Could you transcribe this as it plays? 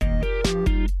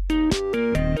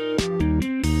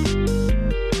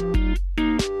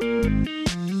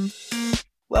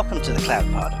Welcome to the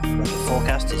Cloud Pod, where the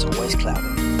forecast is always cloudy.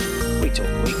 We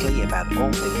talk weekly about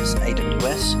all things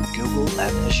AWS, Google,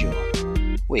 and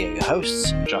Azure. We are your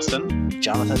hosts, Justin,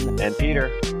 Jonathan, and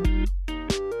Peter.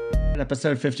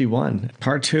 Episode 51,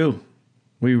 part 2.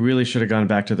 We really should have gone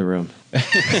back to the room.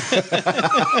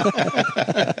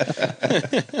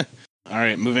 All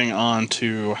right, moving on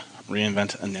to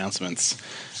reInvent announcements.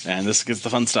 And this gets the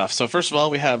fun stuff. So first of all,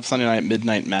 we have Sunday Night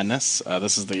Midnight Madness.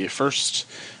 This is the first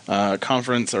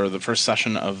conference or the first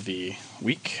session of the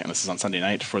week, and this is on Sunday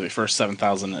night for the first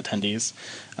 7,000 attendees.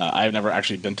 I've never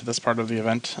actually been to this part of the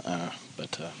event,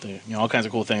 but all kinds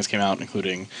of cool things came out,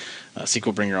 including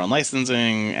SQL Bring Your Own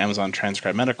Licensing, Amazon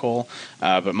Transcribe Medical.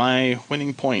 But my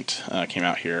winning point came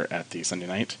out here at the Sunday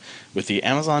night with the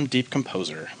Amazon Deep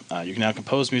Composer. You can now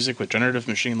compose music with generative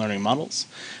machine learning models.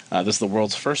 This is the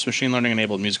world's first machine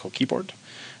learning-enabled musical keyboard.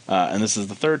 And this is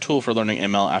the third tool for learning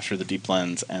ML after the Deep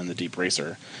Lens and the Deep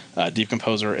Racer. Deep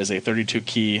Composer is a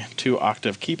 32-key,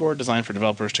 2-octave keyboard designed for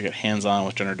developers to get hands-on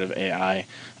with generative AI.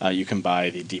 You can buy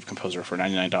the Deep Composer for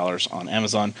 $99 on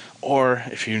Amazon, or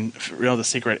if you know the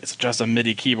secret, it's just a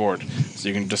MIDI keyboard, so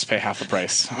you can just pay half the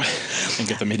price and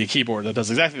get the MIDI keyboard that does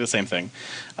exactly the same thing.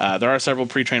 There are several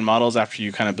pre-trained models after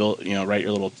you kind of write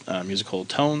your little musical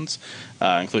tones,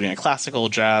 including a classical,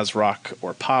 jazz, rock,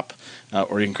 or pop,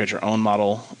 or you can create your own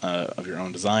model of your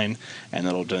own design, and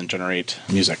it'll then generate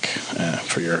music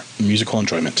for your musical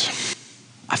enjoyment.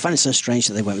 I find it so strange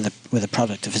that they went with a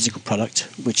product, a physical product,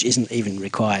 which isn't even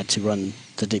required to run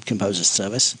the Deep Composer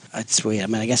service. It's weird. I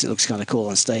mean, I guess it looks kind of cool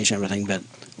on stage and everything, but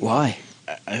why?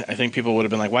 I think people would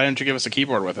have been like, why didn't you give us a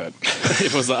keyboard with it? If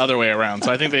it was the other way around.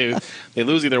 So I think they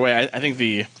lose either way. I think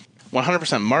the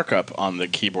 100% markup on the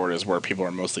keyboard is where people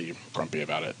are mostly grumpy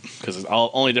about it, because the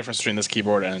only difference between this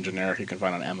keyboard and a generic you can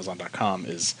find on Amazon.com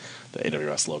is the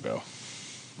AWS logo.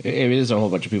 It is a whole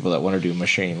bunch of people that want to do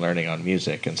machine learning on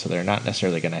music, and so they're not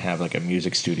necessarily going to have like a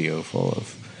music studio full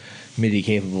of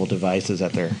MIDI-capable devices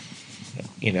at their,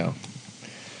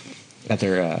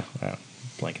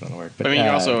 blanking on the word. But, I mean,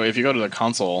 also, if you go to the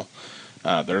console,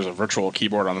 there's a virtual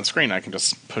keyboard on the screen. I can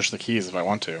just push the keys if I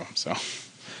want to, so...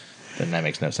 Then that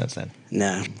makes no sense then.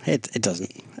 No, it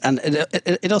doesn't. And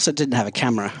it also didn't have a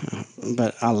camera,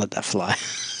 but I'll let that fly.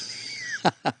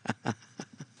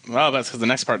 Well, that's because the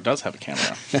next part does have a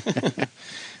camera.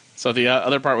 So the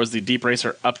other part was the Deep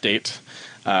Racer update.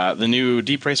 The new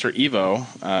Deep Racer Evo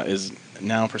is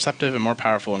now perceptive and more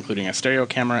powerful, including a stereo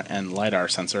camera and LiDAR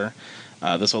sensor.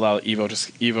 This will allow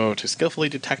Evo to skillfully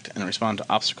detect and respond to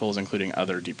obstacles, including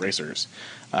other Deep Racers.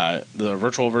 The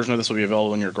virtual version of this will be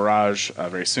available in your garage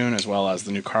very soon, as well as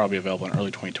the new car will be available in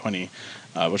early 2020,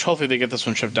 which hopefully they get this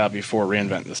one shipped out before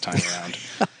reInvent this time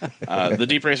around. The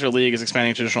Deep Racer League is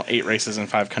expanding to additional 8 races in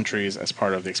 5 countries as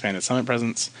part of the expanded summit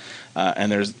presence.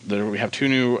 And we have 2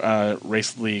 new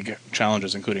race league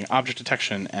challenges, including object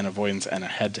detection and avoidance and a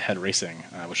head-to-head racing,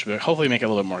 which will hopefully make it a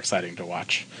little bit more exciting to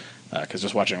watch. Because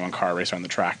just watching one car race around the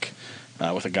track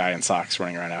with a guy in socks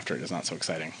running around after it is not so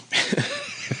exciting.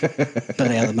 But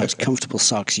they are the most comfortable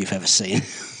socks you've ever seen.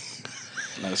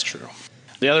 That is true.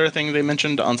 The other thing they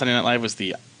mentioned on Sunday Night Live was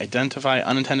the Identify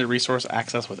Unintended Resource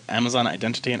Access with Amazon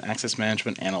Identity and Access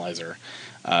Management Analyzer.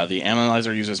 The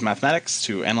analyzer uses mathematics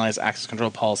to analyze access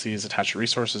control policies attached to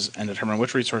resources and determine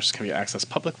which resources can be accessed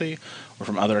publicly or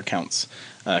from other accounts.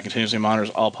 Continuously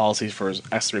monitors all policies for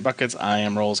S3 buckets,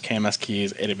 IAM roles, KMS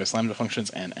keys, AWS Lambda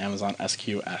functions, and Amazon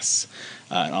SQS.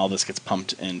 And all this gets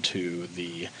pumped into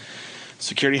the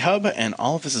Security Hub, and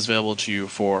all of this is available to you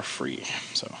for free.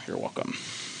 So you're welcome.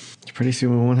 Pretty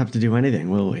soon we won't have to do anything,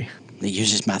 will we? It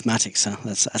uses mathematics, so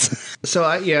that's... So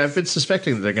I've been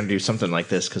suspecting that they're going to do something like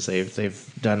this because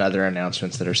they've done other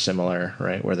announcements that are similar,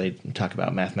 right? Where they talk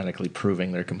about mathematically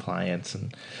proving their compliance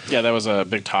and yeah, that was a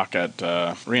big talk at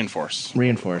Reinforce.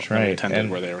 Reinforce, right? Attended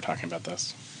where they were talking about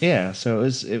this. Yeah, so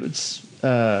it was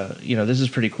this is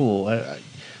pretty cool.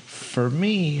 For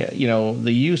me,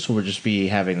 the use will just be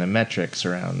having the metrics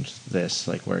around this,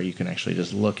 like where you can actually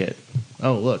just look at,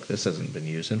 oh, look, this hasn't been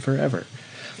used in forever,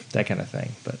 that kind of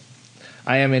thing. But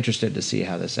I am interested to see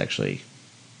how this actually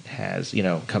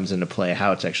comes into play,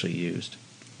 how it's actually used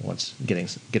once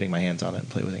getting my hands on it and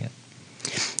play with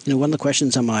it. One of the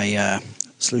questions on my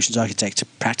Solutions Architect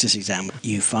practice exam,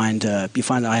 you find an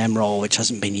IAM role which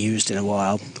hasn't been used in a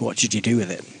while. What should you do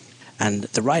with it? And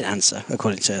the right answer,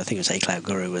 according to, I think it was A Cloud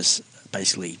Guru, was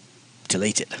basically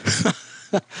delete it.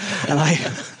 And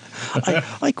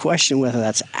I question whether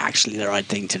that's actually the right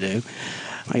thing to do.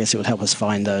 I guess it would help us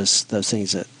find those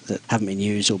things that haven't been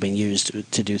used or been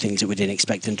used to do things that we didn't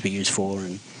expect them to be used for.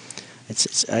 And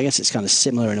I guess it's kind of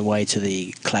similar in a way to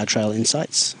the CloudTrail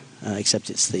Insights, except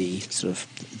it's the sort of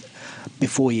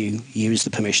before you use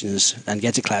the permissions and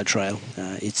get to CloudTrail,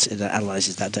 it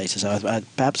analyzes that data. So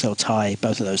perhaps I'll tie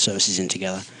both of those services in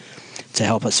together to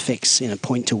help us fix,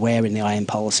 point to where in the IAM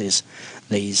policies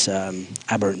these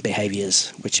aberrant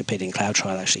behaviors which appeared in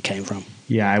CloudTrail actually came from.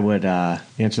 Yeah, I would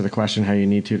answer the question how you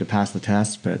need to pass the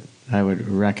test, but I would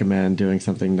recommend doing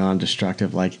something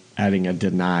non-destructive like adding a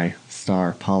deny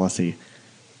star policy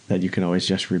that you can always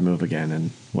just remove again.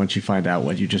 And once you find out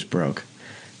what you just broke,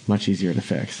 much easier to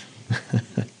fix.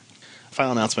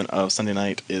 Final announcement of Sunday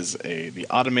night is the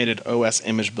automated OS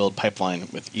image build pipeline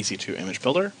with EC2 Image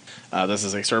Builder. This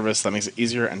is a service that makes it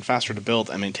easier and faster to build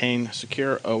and maintain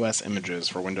secure OS images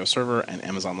for Windows Server and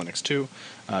Amazon Linux 2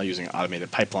 using an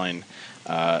automated pipeline.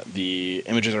 The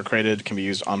images are created, can be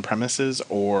used on premises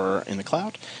or in the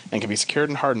cloud, and can be secured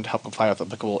and hardened to help comply with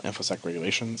applicable InfoSec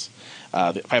regulations.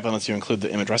 The pipeline lets you include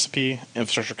the image recipe,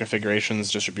 infrastructure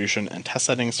configurations, distribution, and test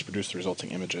settings to produce the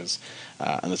resulting images.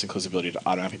 And this includes the ability to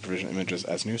automatically provision images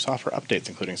as new software updates,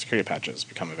 including security patches,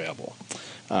 become available.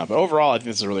 But overall, I think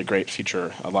this is a really great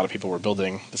feature. A lot of people were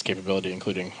building this capability,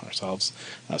 including ourselves.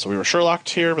 So we were Sherlocked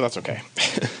here, but that's okay.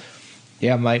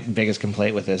 Yeah, my biggest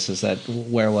complaint with this is that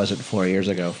where was it 4 years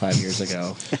ago, 5 years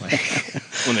ago?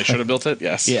 When they should have built it,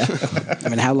 yes. Yeah. I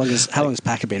mean, how long has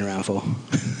Packer been around for?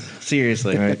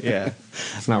 Seriously, Right. yeah.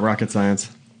 It's not rocket science.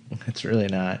 It's really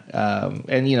not.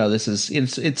 And this is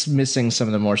it's missing some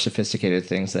of the more sophisticated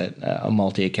things that a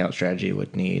multi-account strategy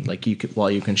would need. Like while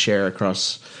you can share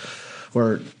across,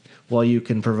 or while you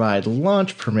can provide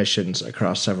launch permissions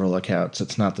across several accounts,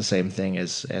 it's not the same thing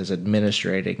as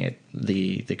administrating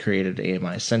the created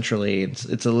AMI centrally.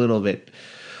 It's a little bit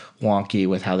wonky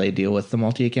with how they deal with the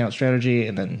multi-account strategy,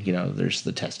 and then there's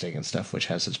the testing and stuff which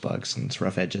has its bugs and its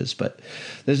rough edges. But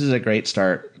this is a great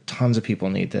start. Tons of people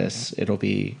need this. It'll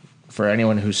be for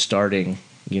anyone who's starting.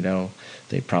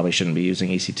 They probably shouldn't be using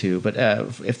EC2, but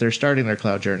if they're starting their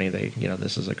cloud journey,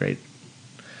 this is a great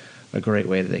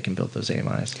way that they can build those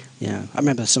AMIs. Yeah, I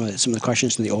remember some of the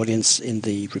questions from the audience in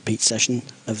the repeat session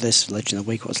of this later in the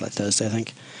week. It was like Thursday, I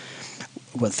think.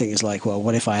 Well, things like, well,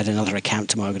 what if I had another account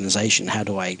to my organization? How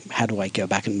do I go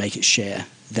back and make it share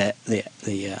the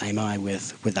AMI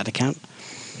with that account?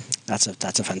 That's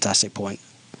a fantastic point.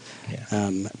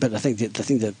 Yeah. But I think the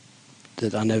thing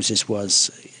that I noticed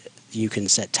was you can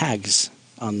set tags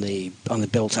on the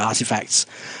built artifacts,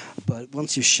 but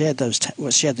once you've shared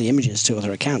shared the images to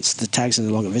other accounts, the tags are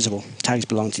no longer visible. Tags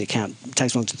belong to the account.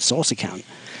 Tags belong to the source account,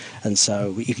 and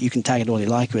so you can tag it all you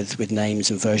like with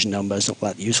names and version numbers, all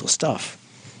that useful stuff.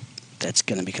 That's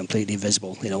going to be completely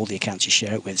visible in all the accounts you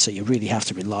share it with. So you really have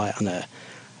to rely on a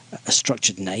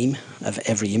structured name of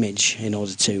every image in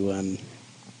order to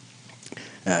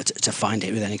find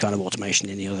it with any kind of automation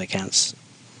in the other accounts.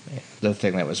 The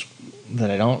thing that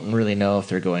I don't really know if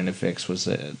they're going to fix was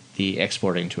the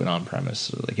exporting to an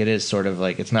on-premise. Like it is sort of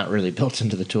like it's not really built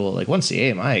into the tool. Like once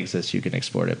the AMI exists, you can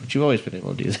export it, but you've always been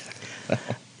able to do that.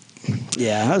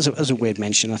 Yeah, that was a weird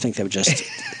mention. I think they were just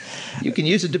you can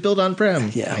use it to build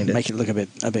on-prem. yeah, kinda. make it look a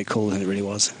bit cooler than it really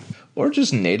was. Or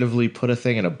just natively put a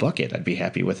thing in a bucket. I'd be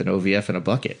happy with an OVF in a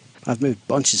bucket. I've moved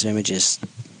bunches of images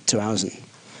to Amazon,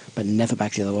 but never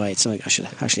back the other way. It's something I should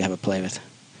actually have a play with.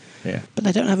 Yeah. But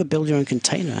they don't have a build your own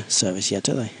container service yet,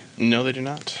 do they? No, they do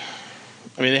not.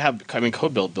 I mean,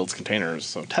 CodeBuild builds containers,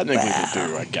 so technically they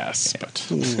do, I guess. But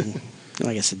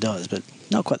I guess it does, but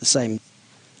not quite the same.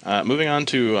 moving on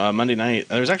to Monday night,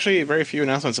 there's actually very few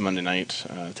announcements on Monday night.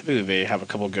 Typically, they have a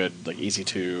couple good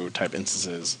EC2 type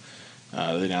instances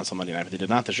that they announced on Monday night, but they did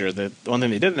not this year. The one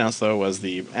thing they did announce, though, was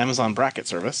the Amazon Bracket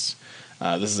service.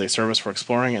 This is a service for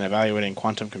exploring and evaluating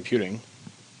quantum computing.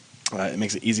 It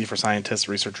makes it easy for scientists,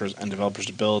 researchers, and developers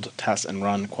to build, test, and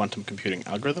run quantum computing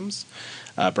algorithms.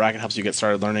 Bracket helps you get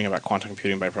started learning about quantum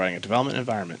computing by providing a development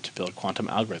environment to build quantum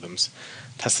algorithms,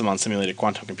 test them on simulated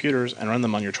quantum computers, and run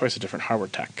them on your choice of different hardware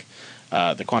tech.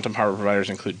 The quantum hardware providers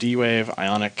include D-Wave,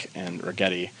 Ionic, and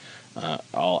Rigetti,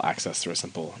 all accessed through a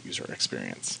simple user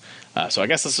experience. So I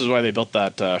guess this is why they built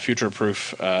that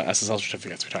future-proof SSL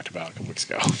certificates we talked about a couple weeks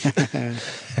ago.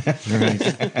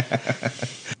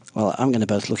 Well, I'm going to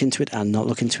both look into it and not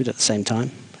look into it at the same time.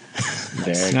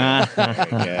 Very good.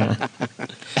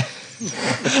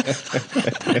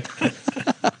 Very good.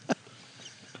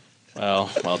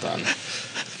 Well done.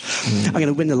 I'm going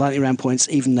to win the lightning round points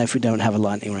even if we don't have a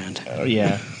lightning round.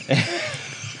 Yeah.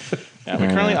 Yeah, we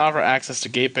currently offer access to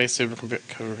gate-based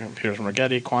supercomputers from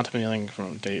Rigetti, quantum annealing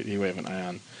from D-Wave, and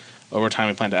Ion. Over time,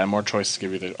 we plan to add more choices to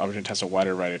give you the opportunity to test a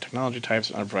wider variety of technology types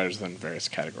and other providers within various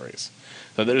categories.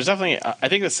 So there's definitely, I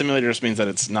think the simulator just means that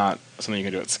it's not something you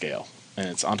can do at scale. And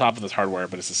it's on top of this hardware,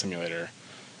 but it's a simulator.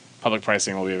 public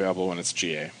pricing will be available when it's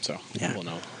GA. So Yeah. we'll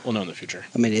know in the future.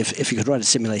 I mean, if you could write a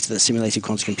simulator that simulated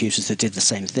quantum computers that did the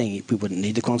same thing, we wouldn't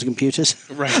need the quantum computers.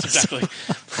 Right, exactly.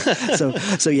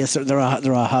 So yes, there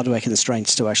are hardware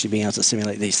constraints to actually being able to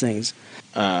simulate these things.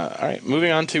 All right,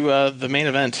 moving on to the main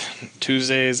event,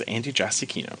 Tuesday's Andy Jassy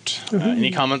keynote.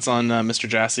 Any comments on Mr.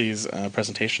 Jassy's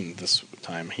presentation this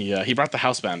time? He brought the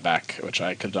house band back, which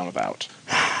I could have done without.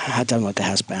 I don't like the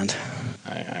house band.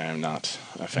 I am not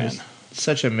a fan.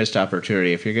 Such a missed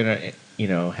opportunity. If you're gonna,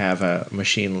 have a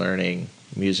machine learning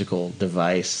musical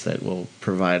device that will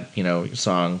provide,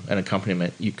 song and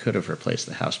accompaniment, you could have replaced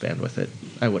the house band with it.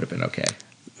 I would have been okay.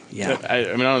 Yeah. I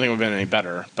don't think it would have been any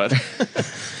better, but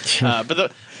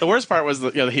but the worst part was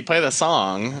that he'd play the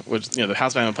song, which the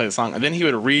house band would play the song, and then he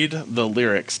would read the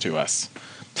lyrics to us.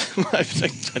 I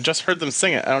just heard them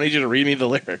sing it. I don't need you to read me the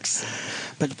lyrics.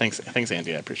 But thanks,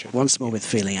 Andy. I appreciate it. Once more with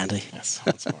feeling, Andy. Yes,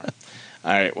 once more.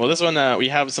 All right. Well, this one we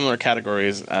have similar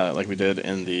categories like we did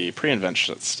in the pre-invent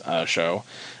show.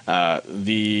 But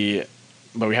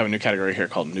we have a new category here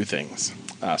called New Things.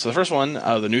 So the first one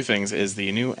of the new things is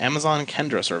the new Amazon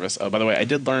Kendra service. Oh, by the way, I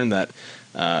did learn that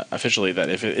officially that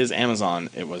if it is Amazon,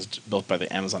 it was built by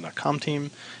the Amazon.com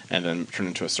team and then turned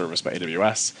into a service by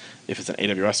AWS. If it's an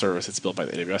AWS service, it's built by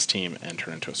the AWS team and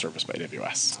turned into a service by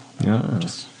AWS. Yeah.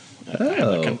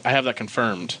 I have that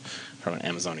confirmed from an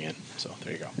Amazonian. So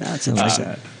there you go. That's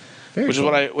interesting. Which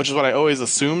is what I always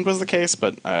assumed was the case,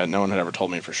 but no one had ever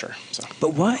told me for sure. So.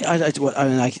 But why?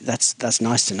 That's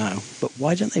nice to know. But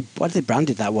why do they brand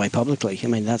it that way publicly? I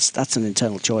mean, that's an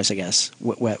internal choice, I guess.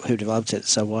 Who developed it?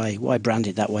 So why brand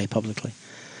it that way publicly?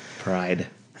 Pride.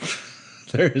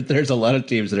 There's a lot of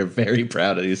teams that are very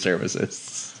proud of these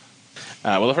services.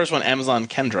 Well, the first one, Amazon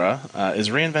Kendra, is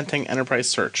reinventing enterprise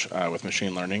search with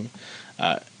machine learning.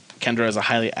 Kendra is a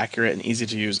highly accurate and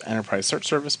easy-to-use enterprise search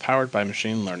service powered by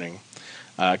machine learning.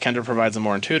 Kendra provides a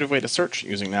more intuitive way to search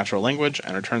using natural language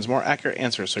and returns more accurate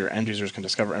answers so your end users can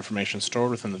discover information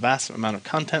stored within the vast amount of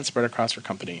content spread across your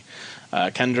company.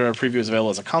 Kendra Preview is available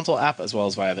as a console app as well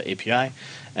as via the API,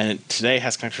 and it today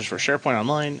has connectors for SharePoint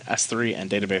Online, S3, and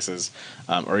databases,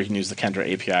 or you can use the Kendra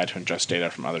API to ingest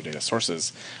data from other data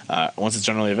sources. Once it's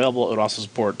generally available, it would also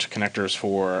support connectors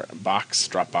for Box,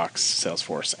 Dropbox,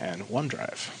 Salesforce, and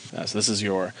OneDrive. So this is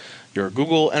your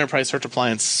Google Enterprise Search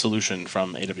Appliance solution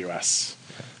from AWS.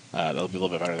 That'll be a little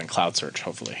bit better than Cloud Search,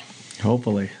 hopefully.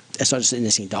 It's not just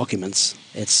indexing documents.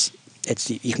 It's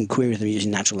you can query them using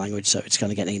natural language, so it's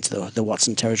kind of getting into the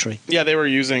Watson territory. Yeah, they were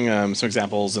using some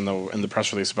examples in the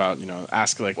press release about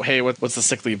ask like, well, hey, what's the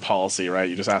sick leave policy, right?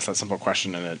 You just ask that simple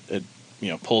question, and it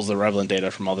pulls the relevant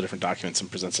data from all the different documents and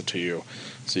presents it to you,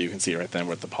 so you can see right then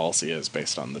what the policy is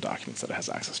based on the documents that it has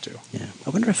access to. Yeah, I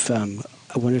wonder if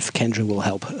Kendra will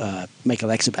help make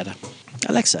Alexa better.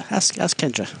 Alexa, ask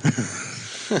Kendra.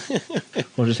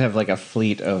 We'll just have like a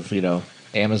fleet of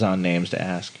Amazon names to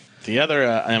ask. The other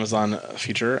Amazon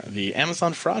feature, the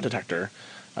Amazon Fraud Detector,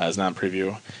 is now in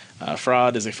preview.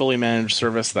 Fraud is a fully managed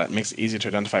service that makes it easy to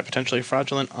identify potentially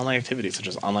fraudulent online activities such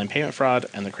as online payment fraud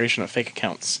and the creation of fake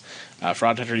accounts.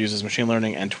 Fraud Detector uses machine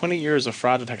learning and 20 years of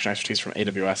fraud detection expertise from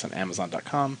AWS and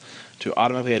Amazon.com to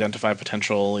automatically identify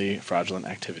potentially fraudulent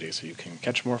activities so you can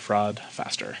catch more fraud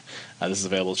faster. This is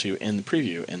available to you in the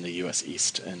preview in the US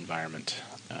East environment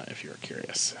if you're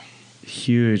curious.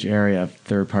 Huge area of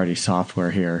third-party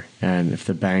software here, and if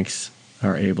the banks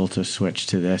are able to switch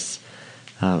to this,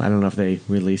 I don't know if they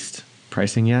released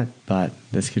pricing yet, but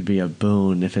this could be a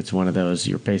boon if it's one of those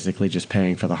you're basically just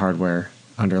paying for the hardware,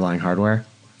 underlying hardware,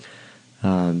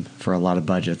 for a lot of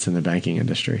budgets in the banking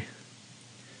industry.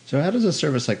 So how does a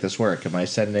service like this work? Am I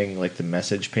sending like the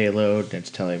message payload and it's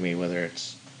telling me whether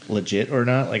it's legit or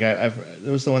not? Like that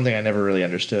was the one thing I never really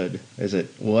understood.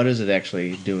 What is it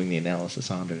actually doing the analysis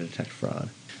on to detect fraud?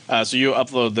 So you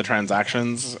upload the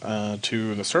transactions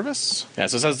to the service. Yeah,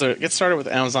 so it says get started with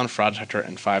Amazon Fraud Detector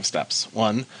in 5 steps.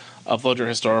 1, upload your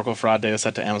historical fraud data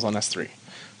set to Amazon S3.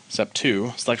 Step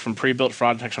 2, select from pre-built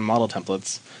fraud detection model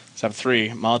templates. Step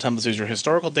 3, model templates use your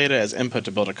historical data as input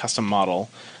to build a custom model.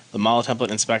 The model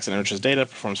template inspects and enriches data,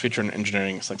 performs feature and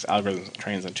engineering, selects algorithms,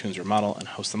 trains and tunes your model, and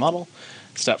hosts the model.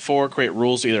 Step 4, create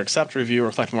rules to either accept, review,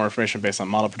 or collect more information based on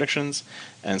model predictions.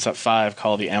 And Step 5,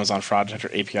 call the Amazon Fraud Detector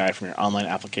API from your online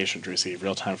application to receive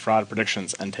real-time fraud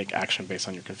predictions and take action based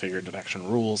on your configured detection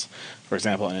rules. For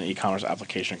example, in an e-commerce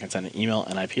application, you can send an email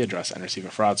and IP address and receive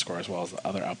a fraud score as well as the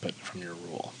other output from your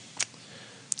rule.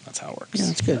 That's how it works. Yeah,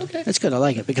 that's good. Okay. That's good. I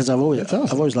like it because I've That's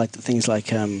awesome. always liked the things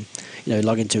like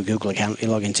log into a Google account, you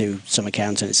log into some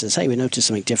account, and it says, "Hey, we noticed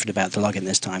something different about the login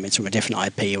this time. It's from a different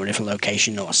IP or a different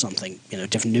location or something.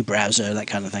 Different new browser, that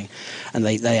kind of thing." And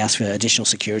they ask for additional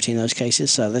security in those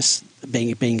cases. So this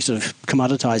being sort of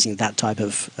commoditizing that type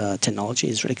of technology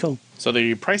is really cool. So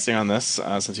the pricing on this,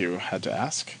 since you had to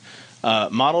ask,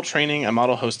 model training and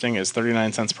model hosting is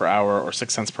 39 cents per hour or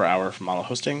 6 cents per hour for model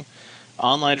hosting.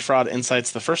 Online fraud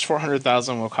insights, the first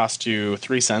 400,000 will cost you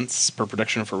 3 cents per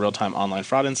prediction for real-time online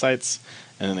fraud insights,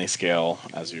 and then they scale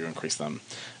as you increase them.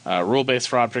 Rule-based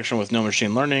fraud prediction with no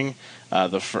machine learning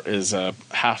is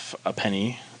half a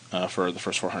penny for the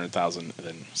first 400,000, and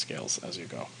then scales as you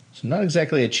go. So not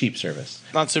exactly a cheap service.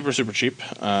 Not super, super cheap.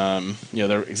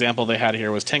 Their example they had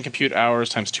here was 10 compute hours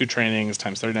times 2 trainings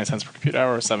times 39 cents per compute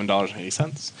hour,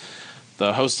 $7.80.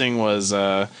 The hosting was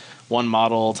 1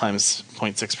 model times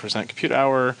 0.6% compute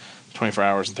hour, 24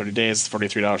 hours and 30 days,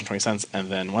 $43.20, and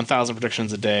then 1,000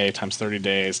 predictions a day times 30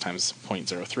 days times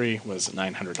 0.03 was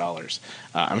 $900.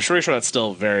 I'm sure that's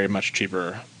still very much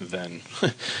cheaper than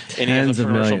any of Tens the of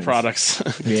commercial millions. products.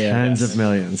 Tens of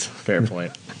millions. Fair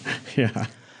point. Yeah. I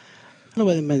don't know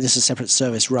whether maybe this is a separate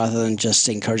service rather than just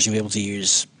encouraging people to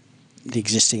use the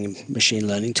existing machine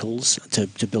learning tools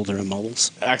to build their own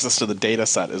models. Access to the data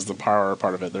set is the power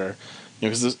part of it.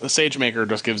 Because the SageMaker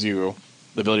just gives you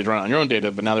the ability to run it on your own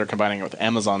data, but now they're combining it with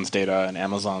Amazon's data and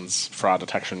Amazon's fraud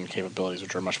detection capabilities,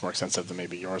 which are much more extensive than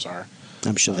maybe yours are.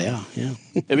 I'm sure they are, yeah.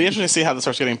 It'd be interesting to see how this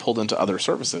starts getting pulled into other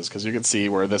services, because you could see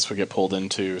where this would get pulled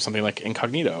into something like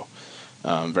Incognito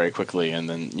very quickly, and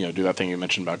then do that thing you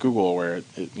mentioned about Google, where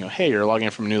hey, you're logging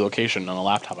in from a new location on a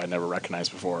laptop I never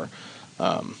recognized before.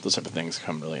 Those type of things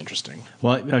become really interesting.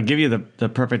 Well, I'll give you the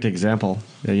perfect example.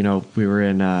 We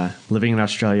were living in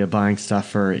Australia, buying stuff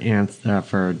for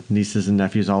for nieces and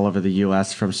nephews all over the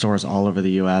U.S. from stores all over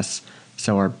the U.S.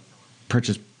 So our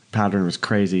purchase pattern was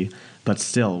crazy, but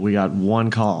still, we got one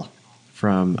call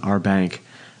from our bank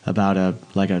about a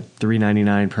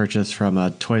 $3.99 purchase from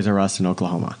a Toys R Us in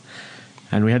Oklahoma,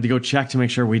 and we had to go check to make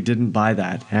sure we didn't buy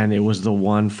that, and it was the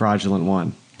one fraudulent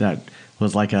one that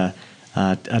was like a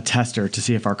tester to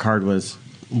see if our card was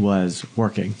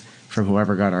working from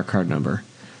whoever got our card number,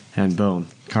 and boom,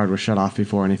 card was shut off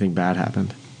before anything bad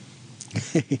happened.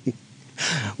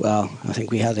 Well, I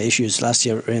think we had issues last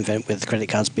year at reInvent with credit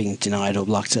cards being denied or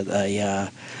blocked at a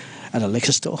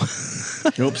liquor store.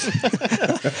 Oops.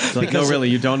 It's like, no, really,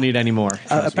 you don't need any more.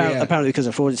 Apparently, because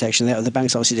of fraud detection, the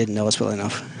banks obviously didn't know us well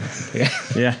enough.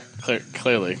 Yeah.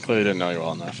 Clearly didn't know you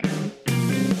well enough.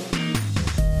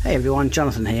 Hey everyone,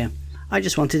 Jonathan here. I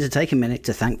just wanted to take a minute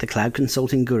to thank the cloud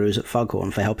consulting gurus at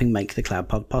Foghorn for helping make the Cloud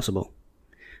Pod possible.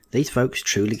 These folks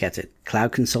truly get it.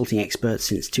 Cloud consulting experts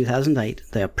since 2008,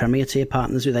 they are premier tier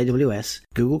partners with AWS,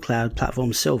 Google Cloud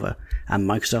Platform Silver, and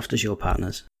Microsoft Azure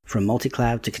partners. From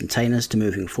multi-cloud to containers to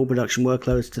moving full production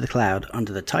workloads to the cloud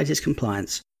under the tightest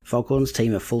compliance, Foghorn's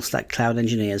team of full-stack cloud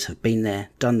engineers have been there,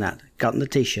 done that, gotten the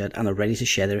t-shirt, and are ready to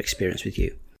share their experience with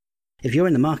you. If you're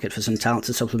in the market for some talent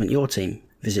to supplement your team,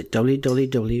 visit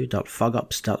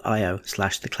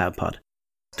www.fogops.io/thecloudpod.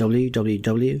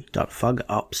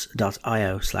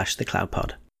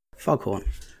 www.fogops.io/thecloudpod. Foghorn,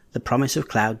 the promise of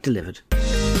cloud delivered.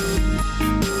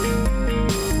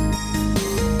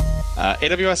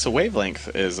 AWS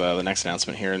Wavelength is the next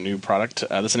announcement here, a new product.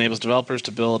 This enables developers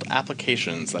to build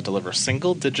applications that deliver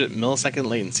single-digit millisecond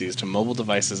latencies to mobile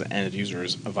devices and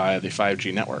users via the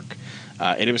 5G network.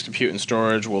 AWS Compute and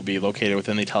Storage will be located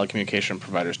within the telecommunication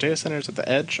provider's data centers at the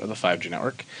edge of the 5G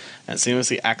network and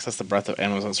seamlessly access the breadth of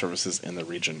Amazon services in the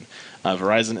region.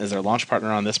 Verizon is their launch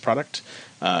partner on this product,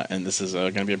 and this is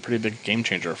going to be a pretty big game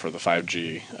changer for the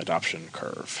 5G adoption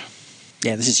curve.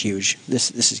 Yeah, this is huge.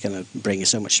 This is going to bring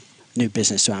so much new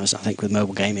business to Amazon, I think, with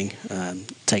mobile gaming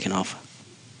taking off.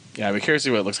 Yeah, I'd be curious to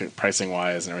see what it looks like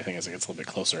pricing-wise and everything as it gets a little bit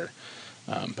closer.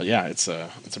 But yeah, it's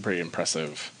a pretty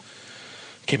impressive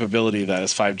capability that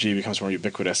as 5G becomes more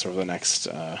ubiquitous over the next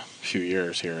few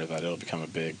years here, that it'll become a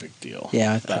big, big deal.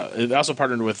 Yeah. It also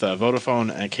partnered with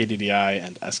Vodafone and KDDI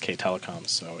and SK Telecom,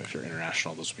 so if you're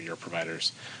international, those will be your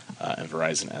providers, and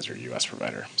Verizon as your U.S.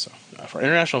 provider. So for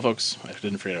international folks, I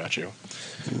didn't forget about you.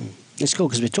 It's cool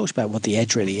because we talked about what the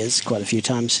edge really is quite a few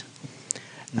times,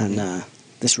 and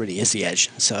this really is the edge.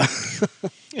 So,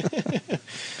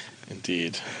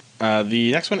 Indeed.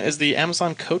 The next one is the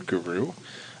Amazon Code Guru.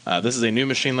 This is a new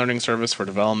machine learning service for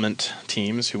development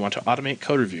teams who want to automate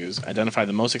code reviews, identify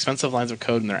the most expensive lines of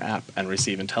code in their app, and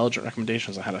receive intelligent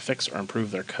recommendations on how to fix or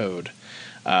improve their code.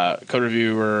 Code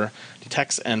Reviewer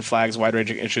detects and flags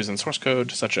wide-ranging issues in source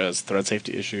code, such as thread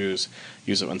safety issues,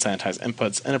 use of unsanitized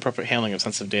inputs, inappropriate handling of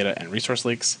sensitive data, and resource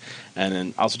leaks, and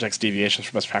then also detects deviations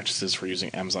from best practices for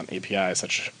using Amazon API,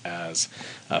 such as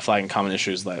flagging common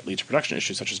issues that lead to production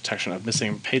issues, such as detection of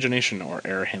missing pagination or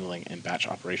error handling in batch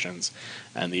operations.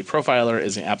 And the Profiler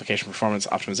is an application performance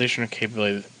optimization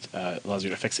capability that allows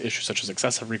you to fix issues such as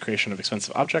excessive recreation of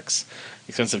expensive objects,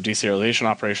 expensive deserialization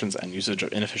operations, and usage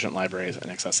of inefficient libraries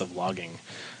and excessive logging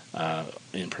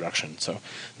in production. So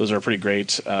those are pretty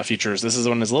great features. This is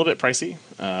one that's a little bit pricey,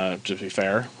 to be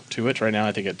fair to it. Right now,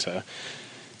 I think it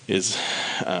is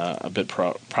a bit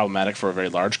problematic for a very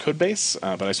large code base,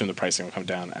 but I assume the pricing will come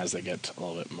down as they get a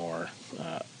little bit more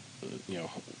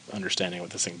understanding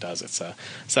what this thing does. It's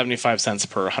 75 cents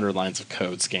per 100 lines of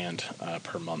code scanned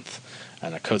per month.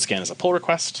 And a code scan is a pull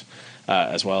request,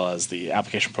 as well as the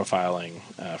application profiling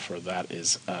for that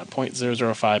is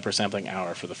 0.005 per sampling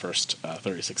hour for the first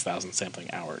 36,000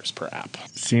 sampling hours per app.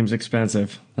 Seems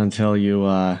expensive until you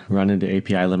run into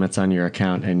API limits on your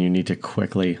account and you need to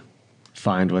quickly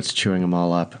find what's chewing them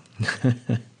all up.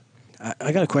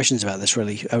 I got questions about this,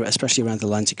 really, especially around the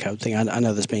lines of code thing. I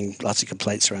know there's been lots of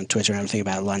complaints around Twitter and everything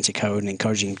about lines of code and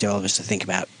encouraging developers to think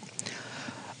about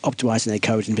optimizing their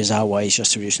code in bizarre ways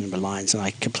just to reduce the number of lines, and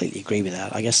I completely agree with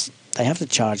that. I guess they have to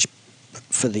charge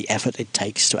for the effort it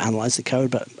takes to analyze the code,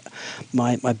 but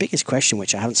my biggest question,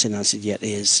 which I haven't seen answered yet,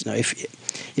 is if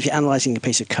you're analyzing a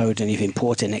piece of code and you've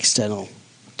imported an external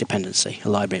dependency, a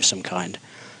library of some kind,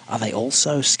 are they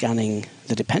also scanning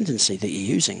the dependency that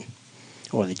you're using?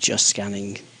 Or are they just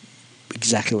scanning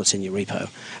exactly what's in your repo?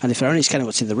 And if they're only scanning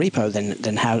what's in the repo,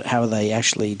 then how are they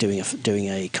actually doing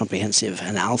a comprehensive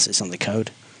analysis on the code?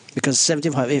 Because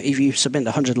 75, if you submit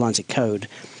 100 lines of code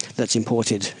that's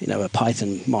imported, a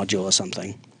Python module or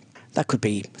something, that could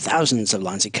be thousands of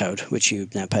lines of code which you're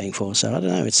now paying for. So I don't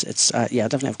know. It's I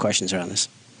definitely have questions around this.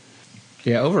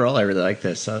 Yeah, overall, I really like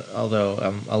this, although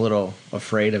I'm a little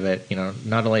afraid of it.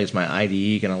 Not only is my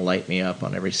IDE going to light me up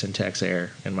on every syntax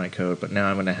error in my code, but now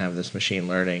I'm going to have this machine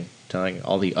learning telling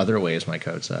all the other ways my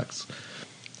code sucks.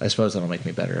 I suppose that'll make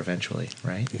me better eventually,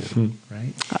 right? Mm-hmm.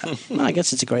 Right? I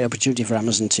guess it's a great opportunity for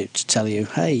Amazon to tell you,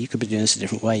 hey, you could be doing this a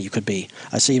different way. You could be,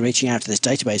 I see you reaching out to this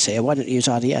database here. Why don't you use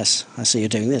RDS? I see you're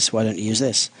doing this. Why don't you use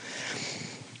this?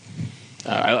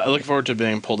 I look forward to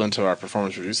being pulled into our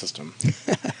performance review system.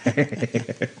 All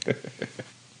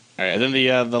right, and then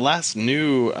the last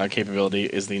new capability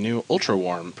is the new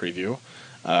UltraWarm preview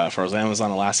for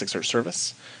Amazon Elasticsearch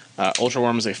Service.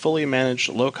 UltraWarm is a fully managed,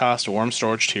 low-cost warm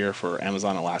storage tier for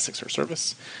Amazon Elasticsearch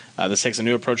Service. This takes a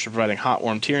new approach to providing hot,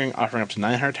 warm tiering, offering up to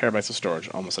 900 terabytes of storage,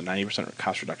 almost a 90%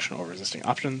 cost reduction over existing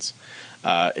options.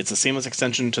 It's a seamless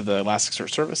extension to the Elasticsearch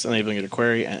service, enabling you to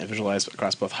query and visualize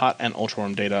across both hot and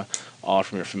ultra-warm data, all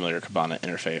from your familiar Kibana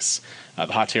interface.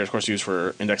 The hot tier, of course, used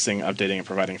for indexing, updating, and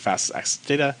providing fast access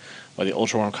data, while the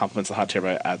ultra-warm complements the hot tier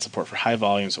by add support for high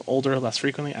volumes of older, less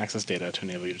frequently accessed data to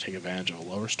enable you to take advantage of a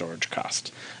lower storage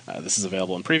cost. This is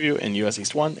available in preview in US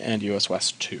East 1 and US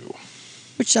West 2.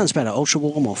 Which sounds better,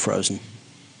 ultra-warm or frozen?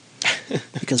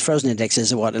 Because frozen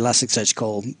indexes are what Elasticsearch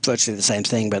call virtually the same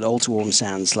thing, but ultra-warm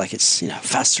sounds like it's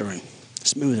faster and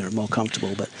smoother and more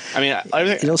comfortable. But I mean,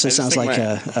 it also sounds like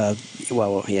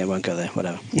well, yeah, won't go there.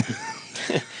 Whatever.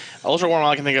 Ultra warm, all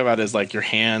I can think about is like your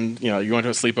hand. You went to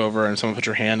a sleepover and someone put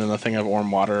your hand in the thing of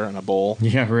warm water in a bowl.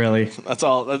 Yeah, really. That's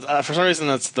all. For some reason,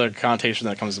 that's the connotation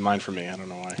that comes to mind for me. I don't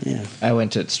know why. Yeah. I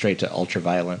went straight to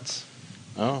ultraviolence.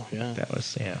 Oh, yeah. That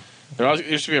was, yeah. There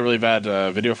used to be a really bad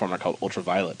video format called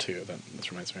Ultraviolet, too.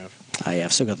 This reminds me of. Oh, yeah,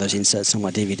 I've still got those inserts on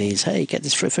my DVDs. Hey, get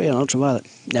this for free on Ultraviolet.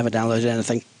 Never downloaded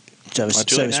anything.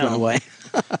 Service went away.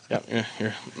 Yeah,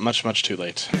 you're much, much too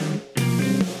late.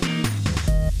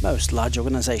 Most large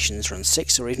organizations run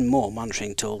 6 or even more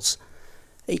monitoring tools.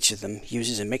 Each of them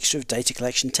uses a mixture of data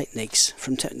collection techniques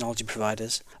from technology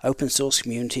providers, open source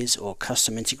communities, or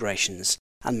custom integrations,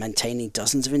 and maintaining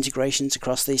dozens of integrations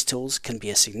across these tools can be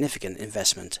a significant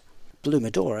investment. Blue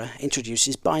Medora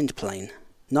introduces BindPlane,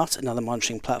 not another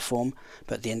monitoring platform,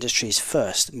 but the industry's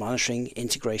first monitoring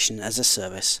integration as a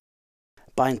service.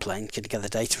 BindPlane can gather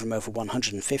data from over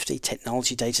 150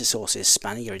 technology data sources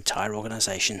spanning your entire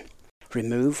organization.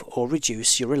 Remove or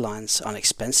reduce your reliance on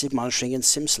expensive monitoring and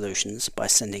SIM solutions by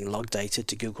sending log data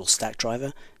to Google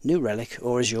Stackdriver, New Relic,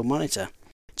 or Azure Monitor.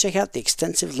 Check out the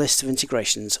extensive list of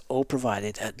integrations, all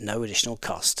provided at no additional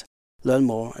cost. Learn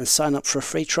more and sign up for a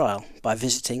free trial by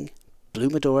visiting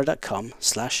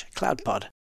bluemedora.com/cloudpod.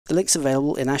 The link's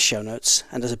available in our show notes,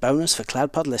 and as a bonus for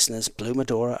CloudPod listeners, Blue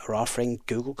Medora are offering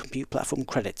Google Compute Platform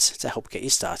credits to help get you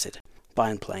started.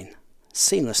 BindPlane.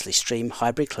 Seamlessly stream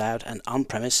hybrid cloud and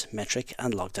on-premise metric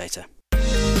and log data.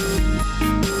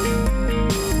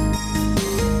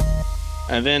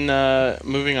 And then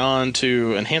moving on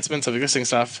to enhancements of existing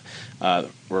stuff,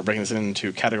 we're breaking this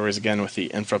into categories again with the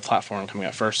infra platform coming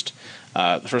out first.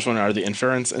 The first one are the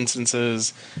inference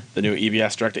instances, the new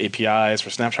EBS direct APIs for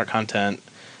snapshot content,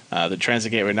 the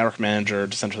Transit Gateway Network Manager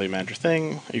to centrally manage your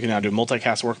thing. You can now do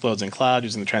multicast workloads in cloud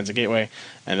using the Transit Gateway.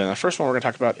 And then the first one we're going to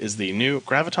talk about is the new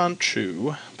Graviton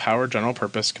 2 Power General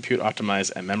Purpose Compute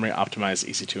Optimized and Memory Optimized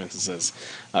EC2 instances.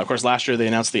 Of course, last year they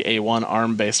announced the A1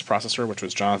 ARM-based processor, which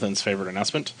was Jonathan's favorite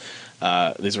announcement.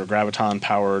 These were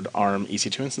Graviton-powered ARM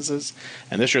EC2 instances.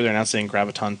 And this year they're announcing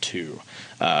Graviton 2.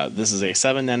 This is a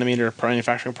 7-nanometer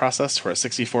manufacturing process for a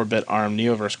 64-bit ARM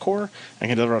Neoverse core and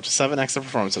can deliver up to 7x the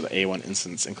performance of the A1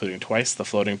 instance, including twice the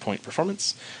floating point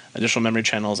performance, additional memory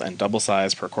channels, and double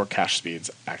size per core cache speeds,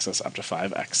 access up to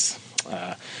 5x.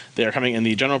 They are coming in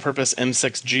the general purpose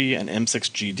M6G and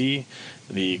M6GD,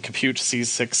 the compute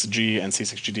C6G and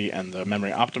C6GD, and the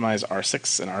memory optimized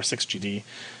R6 and R6GD.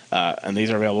 And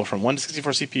these are available from 1 to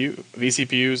 64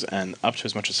 vCPUs and up to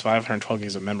as much as 512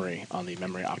 gigs of memory on the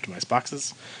memory optimized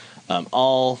boxes.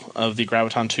 All of the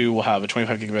Graviton 2 will have a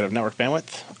 25 gigabit of network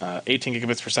bandwidth, 18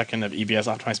 gigabits per second of EBS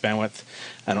optimized bandwidth,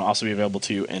 and will also be available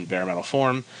to you in bare metal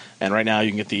form. And right now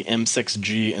you can get the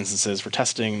M6G instances for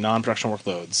testing non-production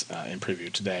workloads in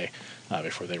preview today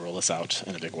before they roll this out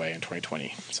in a big way in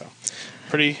 2020. So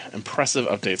pretty impressive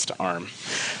updates to ARM.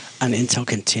 And Intel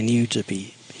continue to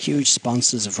be huge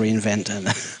sponsors of reInvent and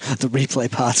the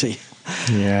Replay Party.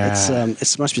 Yeah.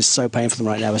 It must be so painful for them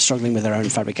right now. They're struggling with their own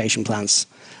fabrication plants,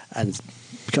 and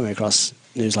coming across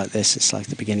news like this, it's like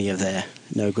the beginning of their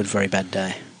no good, very bad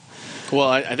day. Well,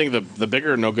 I think the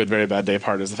bigger no good, very bad day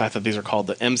part is the fact that these are called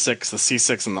the M6, the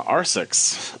C6, and the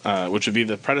R6, which would be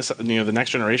the predecessor, the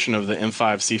next generation of the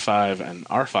M5, C5, and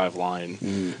R5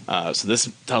 line. So this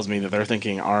tells me that they're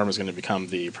thinking ARM is going to become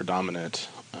the predominant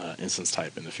instance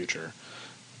type in the future.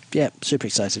 Yeah, super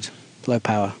excited. Low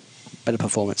power, better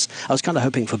performance. I was kind of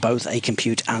hoping for both a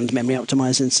compute and memory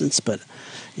optimized instance, but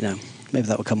maybe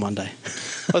that will come one day.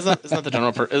 Well, isn't that the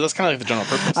general purpose? That's kind of like the general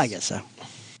purpose. I guess so.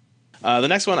 The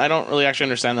next one I don't really actually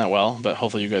understand that well, but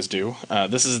hopefully you guys do.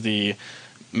 This is the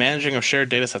managing of shared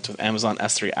data sets with Amazon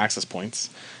S3 access points.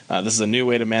 This is a new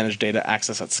way to manage data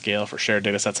access at scale for shared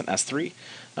data sets in S3.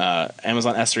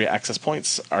 Amazon S3 access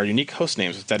points are unique host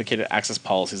names with dedicated access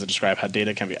policies that describe how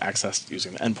data can be accessed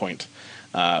using the endpoint.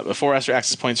 Before S3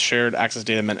 access points, shared access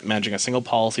data meant managing a single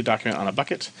policy document on a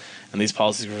bucket, and these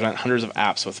policies prevent hundreds of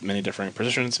apps with many differing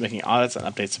positions, making audits and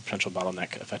updates a potential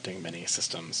bottleneck affecting many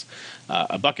systems.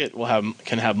 A bucket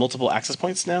can have multiple access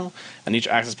points now, and each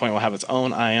access point will have its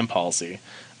own IAM policy.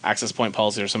 Access point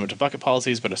policies are similar to bucket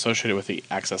policies, but associated with the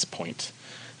access point.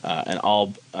 And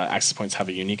all access points have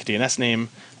a unique DNS name,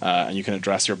 and you can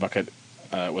address your bucket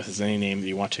with any name that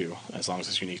you want to, as long as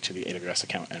it's unique to the AWS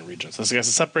account and region. So this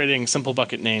is separating simple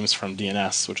bucket names from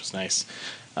DNS, which is nice.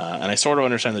 And I sort of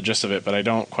understand the gist of it, but I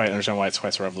don't quite understand why it's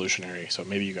quite so revolutionary. So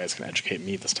maybe you guys can educate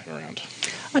me this time around.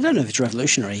 I don't know if it's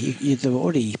revolutionary. There were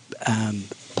already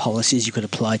policies you could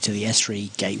apply to the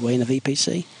S3 gateway in a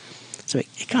VPC. So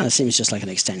it kind of seems just like an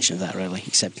extension of that, really,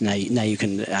 except now you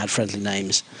can add friendly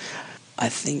names. I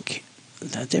think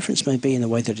the difference may be in the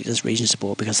way that it does region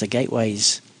support, because the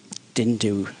gateways didn't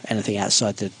do anything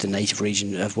outside the native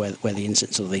region of where the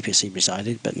instance or the VPC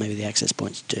resided, but maybe the access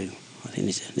points do. I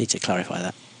think need to clarify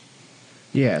that.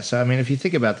 Yeah, so I mean, if you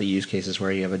think about the use cases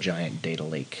where you have a giant data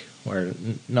lake, where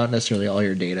not necessarily all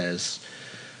your data is,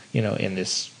 in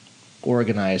this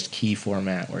organized key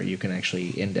format where you can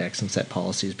actually index and set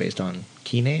policies based on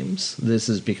key names, this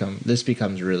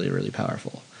becomes really, really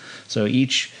powerful. So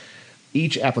each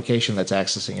application that's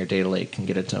accessing your data lake can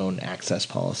get its own access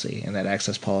policy, and that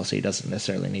access policy doesn't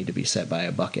necessarily need to be set by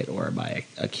a bucket or by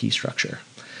a key structure.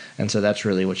 And so that's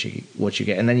really what you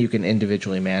get. And then you can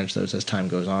individually manage those as time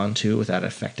goes on too, without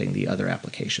affecting the other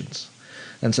applications.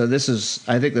 And so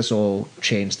I think this will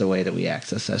change the way that we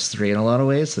access S3 in a lot of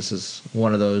ways. This is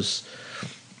one of those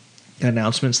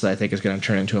announcements that I think is going to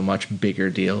turn into a much bigger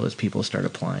deal as people start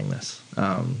applying this,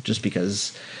 just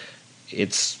because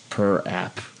it's per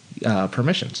app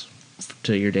permissions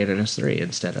to your data in S3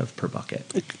 instead of per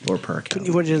bucket or per account. Couldn't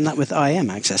you have done that with IAM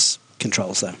access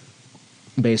controls, though?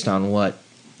 Based on what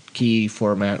key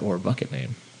format or bucket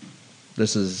name?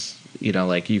 This is, you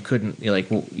couldn't,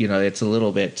 it's a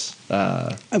little bit.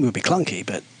 It would be clunky,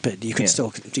 but you can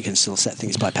still set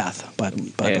things by path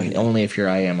and only if you're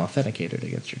IAM authenticated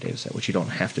against your data set, which you don't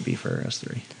have to be for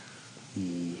S3.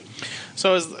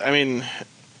 So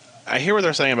I hear what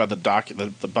they're saying about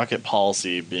the bucket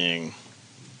policy being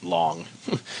long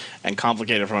and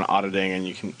complicated from an auditing, and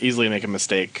you can easily make a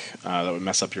mistake that would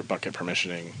mess up your bucket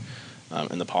permissioning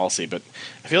in the policy. But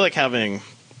I feel like having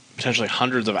potentially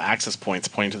hundreds of access points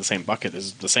pointing to the same bucket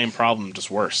is the same problem,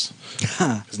 just worse.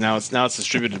 Because now it's a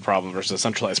distributed problem versus a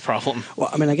centralized problem.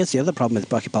 Well, I mean, I guess the other problem with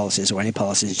bucket policies or any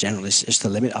policies in general is the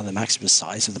limit on the maximum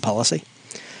size of the policy.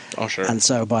 Oh, sure. And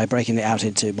so by breaking it out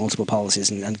into multiple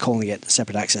policies and calling it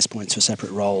separate access points for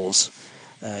separate roles,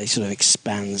 it sort of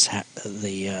expands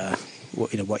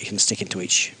what you can stick into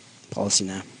each policy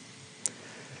now.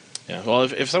 Yeah. Well,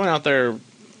 if someone out there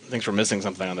thinks we're missing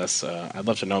something on this, I'd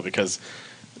love to know, because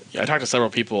I talked to several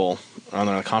people on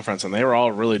the conference, and they were all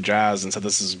really jazzed and said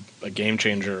this is a game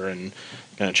changer and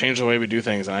going to change the way we do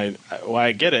things. And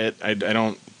I get it. I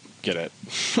don't get it.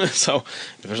 So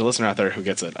if there's a listener out there who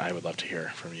gets it, I would love to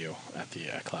hear from you at the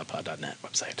cloudpod.net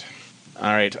website.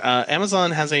 All right.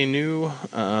 Amazon has a new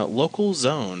local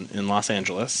zone in Los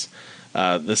Angeles.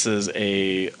 This is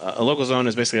a local zone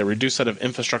is basically a reduced set of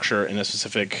infrastructure in a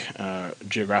specific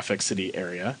geographic city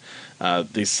area.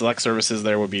 These select services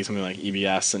there would be something like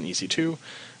EBS and EC2.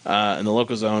 And the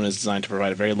local zone is designed to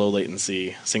provide a very low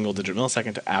latency, single-digit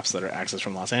millisecond to apps that are accessed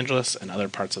from Los Angeles and other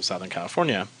parts of Southern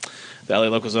California. The LA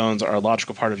local zones are a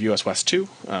logical part of US West 2,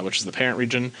 which is the parent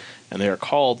region, and they are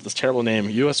called this terrible name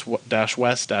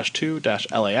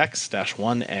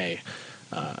US-West-2-LAX-1A.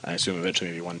 I assume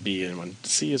eventually maybe 1B and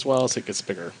 1C as well, so it gets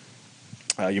bigger.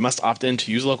 You must opt in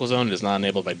to use local zone. It is not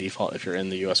enabled by default if you're in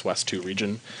the US West 2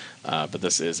 region, but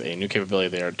this is a new capability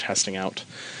they are testing out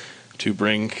to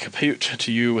bring compute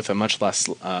to you with a much less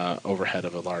overhead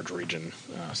of a large region.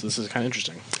 So this is kind of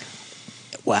interesting.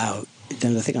 Wow.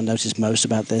 Then the thing I noticed most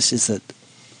about this is that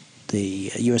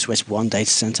the US West 1 data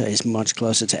center is much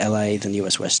closer to LA than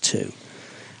US West 2.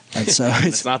 And so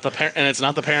it's not the parent, and it's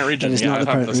not the parent region. It's not the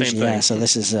parent region, thing. yeah. So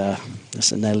this is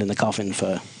that's a nail in the coffin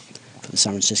for the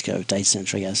San Francisco data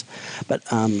center, I guess. But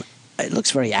it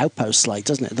looks very outpost-like,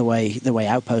 doesn't it? The way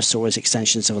outposts are always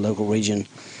extensions of a local region.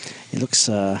 It looks.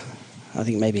 I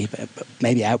think maybe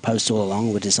outposts all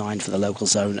along were designed for the local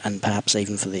zone and perhaps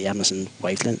even for the Amazon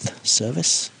wavelength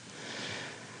service.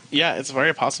 Yeah, it's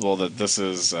very possible that this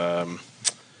is.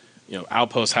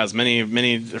 Outpost has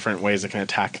many different ways it can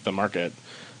attack the market.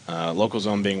 Local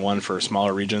zone being one for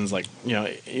smaller regions, like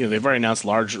they've already announced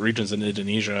large regions in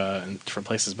Indonesia and different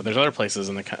places, but there's other places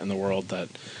in the world that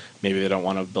maybe they don't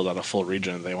want to build out a full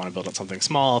region. They want to build out something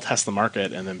small, test the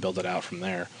market, and then build it out from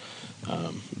there.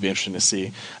 It'd be interesting to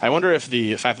see. I wonder if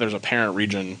the fact that there's a parent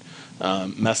region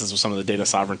messes with some of the data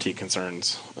sovereignty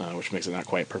concerns, which makes it not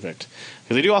quite perfect.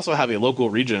 Because they do also have a local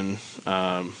region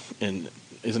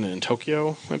isn't it in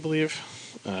Tokyo, I believe,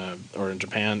 or in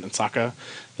Japan, in Saka?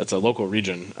 That's a local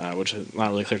region, which is not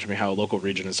really clear to me how a local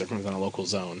region is different than a local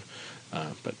zone.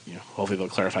 But hopefully they'll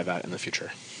clarify that in the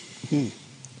future.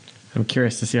 I'm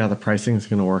curious to see how the pricing is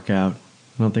going to work out.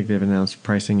 I don't think they've announced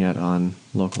pricing yet on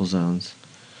local zones.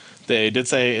 They did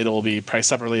say it will be priced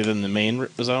separately than the main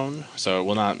zone, so it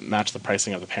will not match the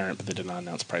pricing of the parent, but they did not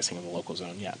announce pricing of the local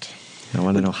zone yet. I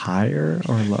want to know higher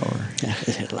or lower.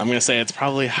 I'm going to say it's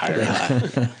probably higher.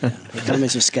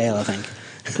 Economies of scale, I think.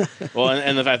 Well,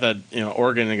 and the fact that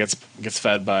Oregon gets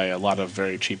fed by a lot of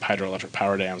very cheap hydroelectric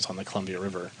power dams on the Columbia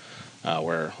River,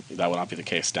 where that will not be the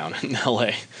case down in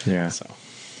LA. Yeah. So.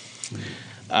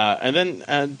 And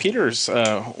then Peter's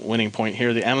winning point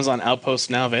here: the Amazon Outpost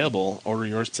now available. Order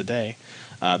yours today.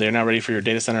 They are now ready for your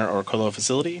data center or colo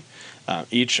facility.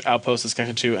 Each outpost is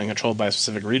connected to and controlled by a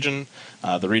specific region.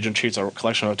 The region treats a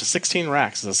collection of up to 16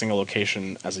 racks as a single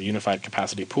location as a unified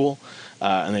capacity pool.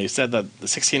 And they said that the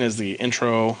 16 is the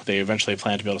intro. They eventually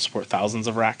plan to be able to support thousands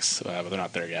of racks, but they're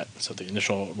not there yet. So the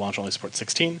initial launch only supports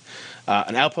 16.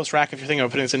 An outpost rack, if you're thinking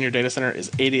of putting this in your data center, is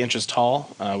 80 inches tall,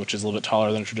 which is a little bit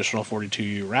taller than a traditional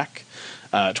 42U rack.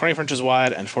 24 inches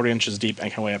wide and 40 inches deep and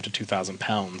can weigh up to 2,000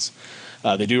 pounds.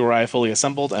 They do arrive fully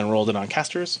assembled and rolled in on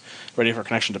casters, ready for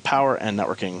connection to power and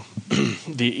networking.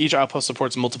 Each outpost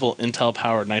supports multiple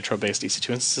Intel-powered Nitro-based EC2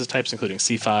 instances types, including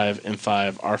C5,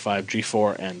 M5, R5,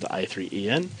 G4, and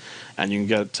i3EN. And you can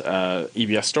get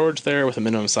EBS storage there with a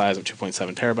minimum size of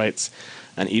 2.7 terabytes.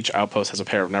 And each outpost has a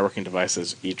pair of networking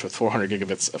devices, each with 400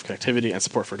 gigabits of connectivity and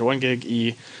support for 1 gig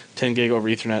E, 10 gig over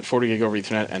Ethernet, 40 gig over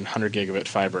Ethernet, and 100 gigabit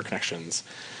fiber connections.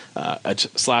 A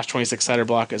 /26 CIDR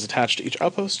block is attached to each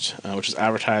outpost, which is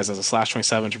advertised as a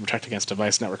 /27 to protect against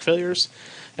device network failures.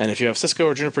 And if you have Cisco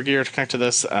or Juniper gear to connect to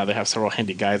this, they have several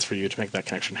handy guides for you to make that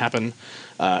connection happen.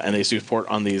 And they support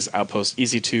on these outposts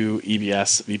EC2,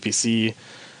 EBS, VPC,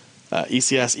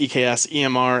 ECS, EKS,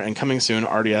 EMR, and coming soon,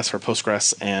 RDS for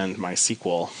Postgres and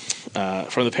MySQL.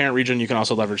 From the parent region, you can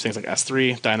also leverage things like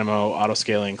S3, Dynamo,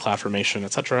 autoscaling, CloudFormation,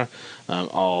 etc.,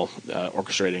 all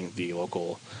orchestrating the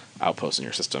local outpost in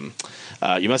your system.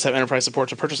 You must have enterprise support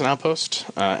to purchase an outpost,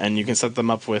 and you can set them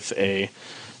up with a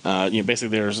Basically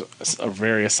there's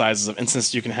various sizes of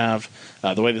instances you can have.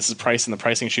 The way this is priced in the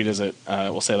pricing sheet is it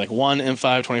will say like 1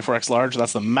 M5 24x large.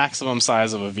 That's the maximum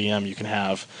size of a VM you can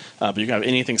have, but you can have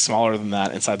anything smaller than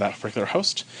that inside that particular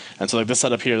host. And so like this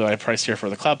setup here that I priced here for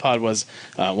the CloudPod was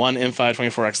 1 M5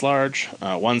 24x large,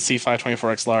 1 C5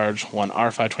 24x large, 1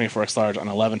 R5 24x large on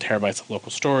 11 terabytes of local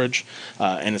storage,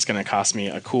 and it's going to cost me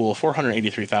a cool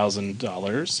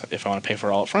 $483,000 if I want to pay for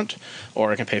it all up front,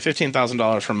 or I can pay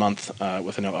 $15,000 per month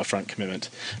with a no upfront commitment.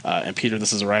 And Peter,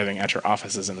 this is arriving at your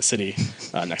offices in the city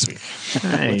next week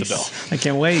Nice. with the bill. I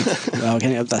can't wait. Well,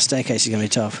 getting up that staircase is going to be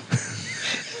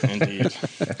tough. Indeed.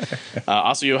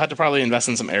 Also, you had to probably invest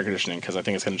in some air conditioning because I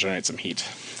think it's going to generate some heat.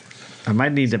 I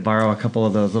might need to borrow a couple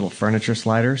of those little furniture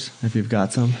sliders if you've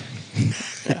got some.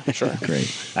 Yeah, sure.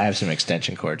 Great. I have some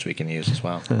extension cords we can use as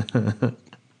well.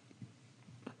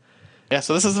 Yeah,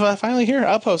 so this is finally here.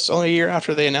 Outpost, only a year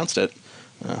after they announced it.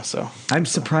 So I'm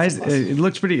surprised. It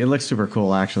looks pretty. It looks super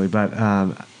cool, actually. But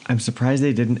I'm surprised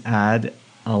they didn't add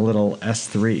a little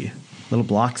S3, little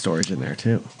block storage in there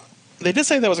too. they did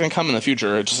say that was going to come in the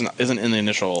future. It just isn't in the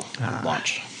initial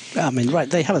launch. I mean, right,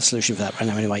 they have a solution for that right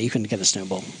now anyway. You can get a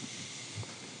snowball.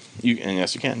 And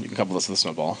yes, you can. You can couple this with a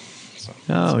snowball. So,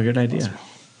 Oh, good idea.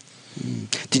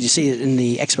 Did you see it in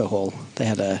the expo hall? They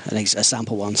had a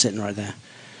sample one sitting right there.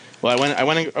 well, I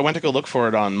went to go look for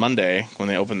it on Monday when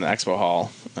they opened the expo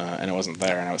hall, and it wasn't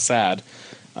there, and I was sad.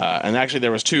 And actually,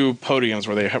 there was two podiums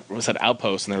where they said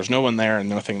Outpost, and there was no one there and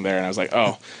nothing there, and I was like,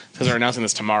 oh, because they're announcing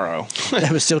this tomorrow. They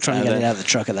were still trying to get it out of the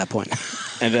truck at that point.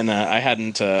 And then I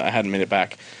hadn't made it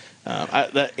back.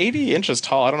 The 80 inches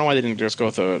tall. I don't know why they didn't just go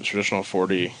with the traditional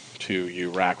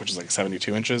 42U rack, which is like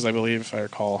 72 inches, I believe, if I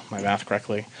recall my math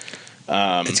correctly.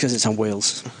 It's because it's on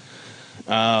wheels.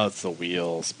 Oh, it's the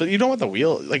wheels. But you don't want the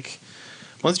wheel like.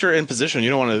 Once you're in position,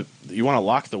 you want to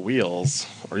lock the wheels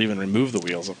or even remove the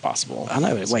wheels if possible. I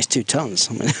know, it weighs 2 tons.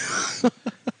 I mean,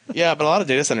 Yeah, but a lot of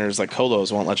data centers like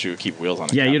colos won't let you keep wheels on.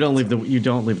 Yeah, you don't leave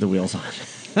the wheels on.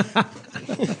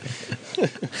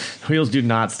 Wheels do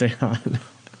not stay on.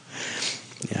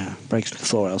 yeah, breaks the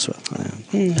floor elsewhere.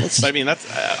 But I mean,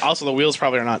 that's also the wheels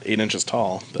probably are not 8 inches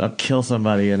tall. But They'll kill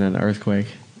somebody in an earthquake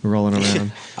rolling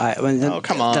around. Oh,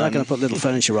 come on. They're not going to put little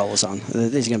furniture rollers on.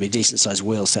 These are going to be decent-sized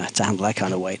wheels to handle that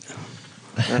kind of weight.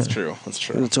 that's true. That's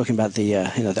We're true. not talking about the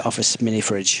office mini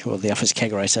fridge or the office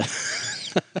kegerator.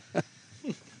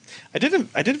 I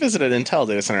did visit an Intel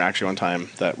data center actually one time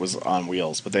that was on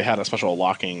wheels, but they had a special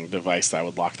locking device that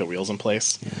would lock the wheels in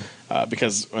place.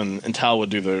 Because when Intel would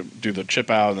do the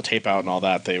chip out and the tape out and all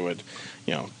that, they would,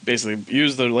 basically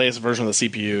use the latest version of the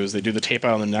CPUs. They do the tape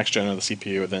out on the next gen of the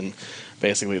CPU, and then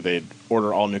basically they'd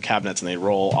order all new cabinets and they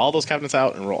roll all those cabinets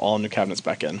out and roll all new cabinets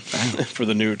back in for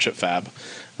the new chip fab.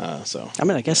 So I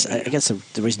mean, I guess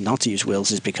the reason not to use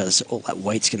wheels is because all that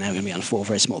weight's now going to be on 4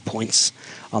 very small points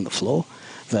on the floor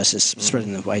versus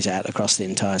spreading the weight out across the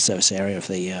entire surface area of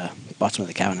the bottom of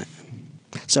the cabinet.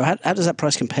 So how does that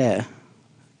price compare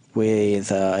with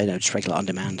just regular on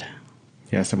demand?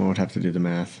 Yeah, someone would have to do the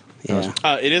math. Yeah.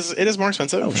 it is more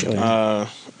expensive. Oh, sure, yeah.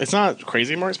 It's not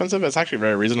crazy more expensive. It's actually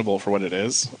very reasonable for what it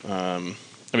is. I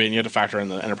mean, you have to factor in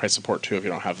the enterprise support too if you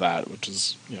don't have that, which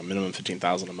is minimum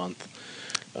 $15,000 a month.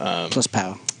 Plus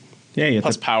power. Yeah, you have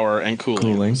Plus to, power and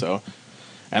cooling. So,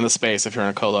 and the space if you're in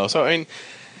a colo. So I mean,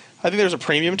 I think there's a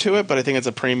premium to it, but I think it's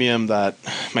a premium that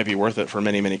might be worth it for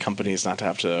many, many companies not to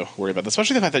have to worry about this.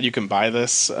 Especially the fact that you can buy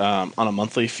this on a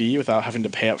monthly fee without having to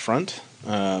pay up front.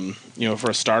 For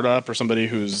a startup or somebody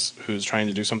who's trying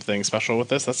to do something special with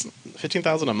this, that's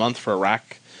 $15,000 a month for a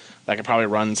rack that could probably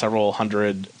run several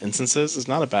hundred instances is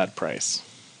not a bad price.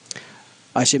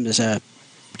 I assume there's a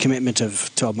commitment of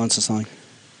 12 months or something.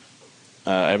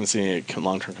 I haven't seen any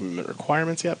long-term commitment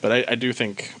requirements yet, but I do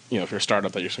think if you're a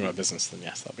startup that you're doing a business, then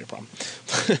yes, that'll be a problem.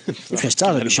 If you're a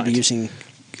startup, you should be using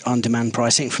on-demand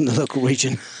pricing from the local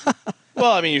region.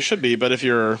 Well, I mean, you should be, but if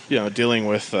you're dealing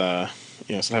with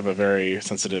some type of very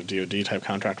sensitive DoD type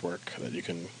contract work that you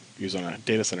can use on a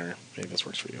data center, maybe this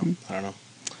works for you. I don't know.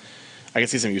 I can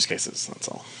see some use cases. That's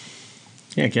all.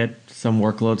 yeah, get some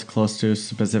workloads close to a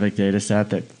specific data set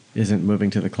that isn't moving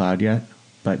to the cloud yet,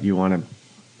 but you want to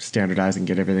standardize and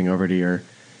get everything over to your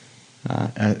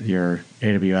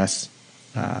AWS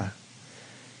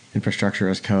infrastructure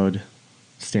as code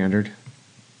standard.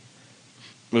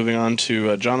 Moving on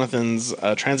to Jonathan's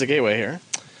Transit Gateway here.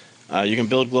 You can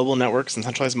build global networks and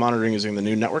centralized monitoring using the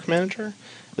new Network Manager.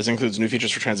 This includes new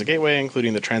features for Transit Gateway,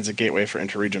 including the Transit Gateway for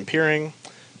inter-region peering,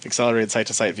 Accelerated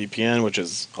Site-to-Site VPN, which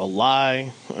is a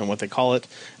lie and what they call it,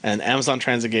 and Amazon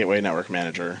Transit Gateway Network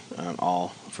Manager, all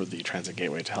for the Transit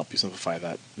Gateway to help you simplify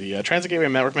that. The Transit Gateway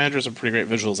Network Manager is a pretty great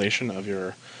visualization of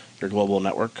your global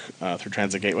network through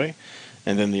Transit Gateway.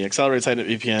 And then the Accelerated Site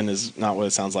VPN is not what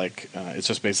it sounds like. It's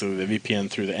just basically the VPN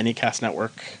through the Anycast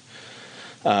network.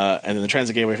 And then the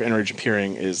Transit Gateway for inter-region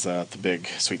peering is the big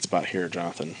sweet spot here,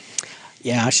 Jonathan.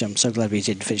 Yeah, actually, I'm so glad we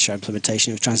didn't finish our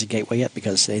implementation of Transit Gateway yet,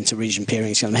 because the inter-region peering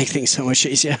is going to make things so much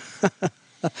easier.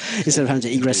 Instead of having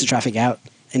to egress the traffic out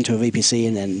into a VPC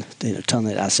and then tunnel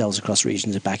it ourselves across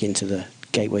regions and back into the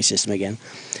gateway system again.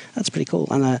 That's pretty cool.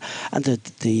 And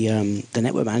the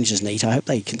network manager is neat. I hope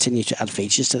they continue to add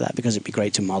features to that, because it'd be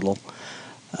great to model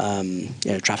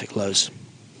traffic flows.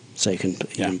 So you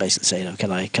can basically say,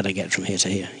 can I get it from here to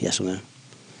here? Yes or no.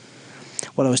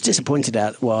 What I was disappointed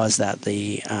at was that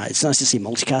it's nice to see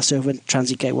multicast over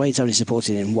Transit Gateway. It's only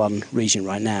supported in one region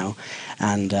right now,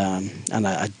 and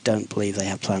I don't believe they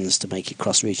have plans to make it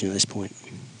cross-region at this point.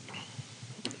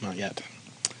 Not yet.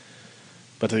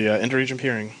 But the inter-region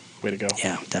peering, way to go.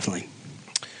 Yeah, definitely.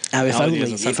 Now,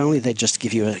 if only they'd just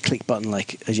give you a click button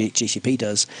like a GCP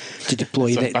does to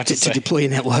deploy deploy a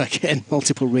network in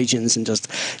multiple regions, and just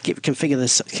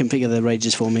configure the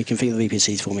ranges for me, configure the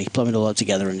VPCs for me, plumb it all up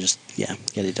together, and just get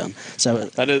it done. So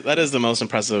that is the most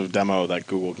impressive demo that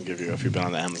Google can give you if you've been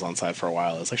on the Amazon side for a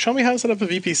while. It's like, show me how to set up a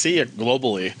VPC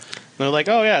globally. And they're like,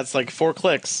 oh yeah, it's like 4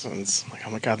 clicks, and it's like, oh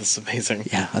my god, this is amazing.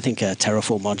 Yeah, I think a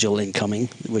Terraform module incoming,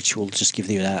 which will just give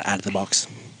you that out of the box.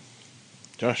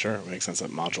 Yeah, sure. It makes sense that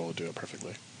module would do it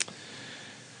perfectly.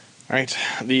 All right.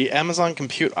 The Amazon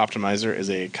Compute Optimizer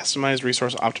is a customized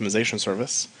resource optimization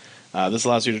service. This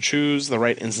allows you to choose the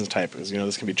right instance type, because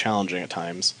this can be challenging at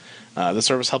times. This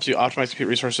service helps you optimize compute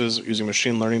resources using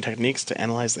machine learning techniques to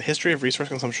analyze the history of resource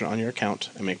consumption on your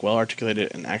account and make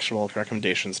well-articulated and actionable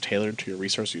recommendations tailored to your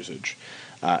resource usage.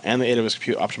 And the AWS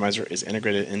Compute Optimizer is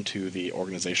integrated into the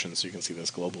organization, so you can see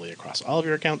this globally across all of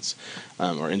your accounts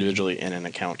or individually in an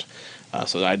account.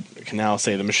 So I can now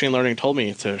say the machine learning told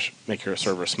me to make your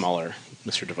server smaller,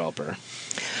 Mr. Developer.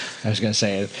 I was going to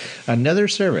say, another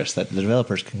service that the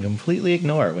developers can completely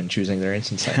ignore when choosing their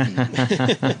instance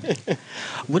type.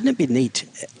 Wouldn't it be neat?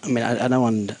 I mean, I know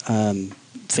on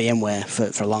VMware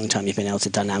for a long time you've been able to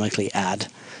dynamically add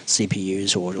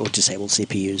CPUs or disable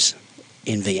CPUs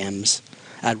in VMs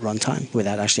at runtime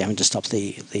without actually having to stop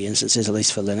the instances, at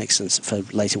least for Linux and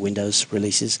for later Windows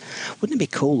releases. Wouldn't it be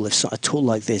cool if a tool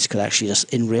like this could actually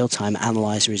just in real time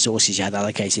analyze the resources you had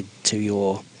allocated to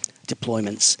your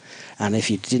deployments, and if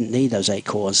you didn't need those 8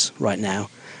 cores right now,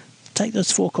 take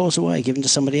those 4 cores away, give them to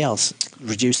somebody else,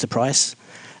 reduce the price,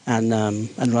 and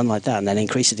run like that, and then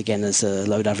increase it again as the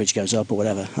load average goes up or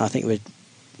whatever. I think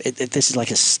this is like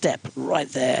a step right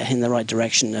there in the right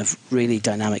direction of really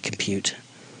dynamic compute.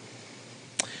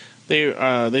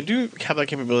 They do have that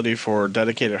capability for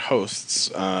dedicated hosts,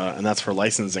 and that's for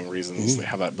licensing reasons. They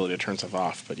have that ability to turn stuff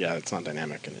off, but yeah, it's not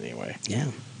dynamic in any way.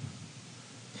 Yeah.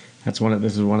 This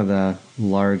is one of the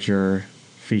larger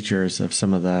features of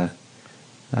some of the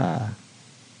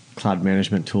cloud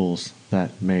management tools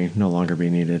that may no longer be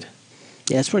needed.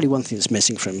 Yeah, it's probably one thing that's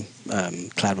missing from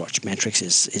CloudWatch metrics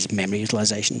is memory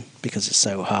utilization, because it's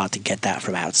so hard to get that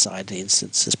from outside the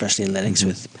instance, especially in Linux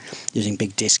with using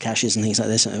big disk caches and things like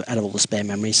this out of all the spare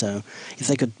memory. So if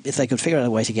they could figure out a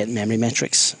way to get memory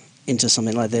metrics into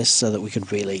something like this, so that we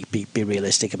could really be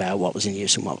realistic about what was in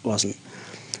use and what wasn't,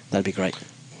 that'd be great.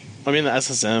 I mean, the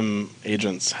SSM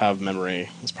agents have memory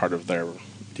as part of their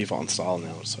default install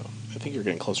now, so I think you're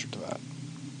getting closer to that.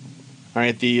 All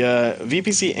right, the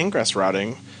VPC ingress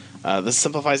routing. This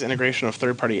simplifies integration of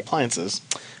third-party appliances.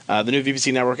 The new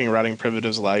VPC networking routing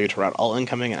primitives allow you to route all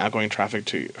incoming and outgoing traffic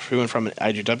to and from an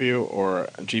IGW or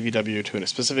GVW to a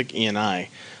specific ENI.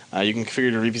 You can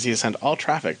configure your VPC to send all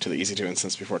traffic to the EC2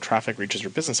 instance before traffic reaches your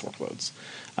business workloads.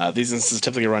 These instances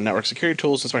typically run network security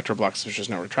tools to inspect or block suspicious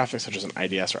network traffic, such as an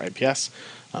IDS or IPS,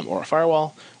 or a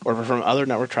firewall, or perform other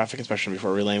network traffic inspection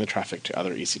before relaying the traffic to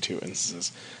other EC2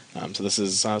 instances. So this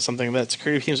is something that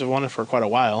security teams have wanted for quite a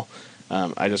while.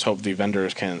 I just hope the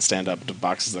vendors can stand up to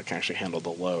boxes that can actually handle the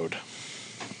load.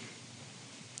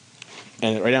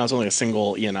 And right now it's only a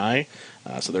single ENI,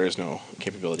 so there is no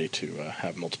capability to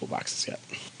have multiple boxes yet.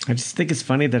 I just think it's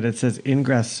funny that it says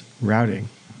ingress routing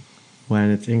when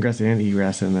it's ingress and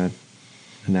egress in the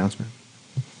announcement.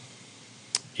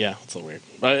 Yeah, it's a little weird.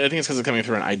 But I think it's because it's coming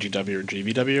through an IGW or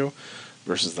GVW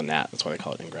versus the NAT. That's why they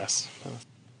call it ingress.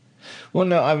 Well,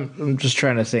 no, I'm just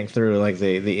trying to think through like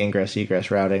the ingress egress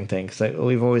routing thing, because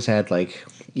we've always had like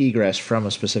egress from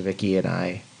a specific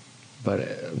ENI, but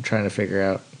I'm trying to figure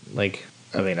out like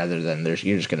I mean, other than you're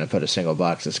just going to put a single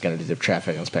box that's going to do the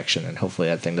traffic inspection, and hopefully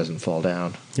that thing doesn't fall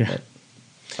down. Yeah.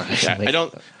 Yeah, I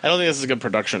don't think this is a good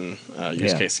production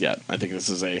use case yet. I think this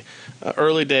is a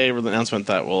early day announcement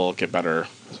that will get better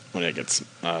when it gets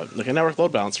like a network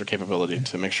load balancer capability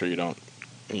to make sure you don't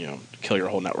kill your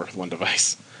whole network with one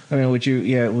device. I mean,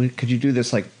 could you do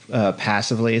this like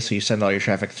passively? So you send all your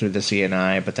traffic through the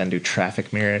CNI, but then do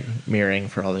traffic mirroring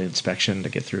for all the inspection to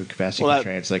get through capacity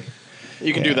constraints. Like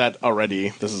you can do that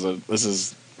already. This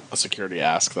is a security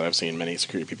ask that I've seen many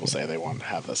security people say they want to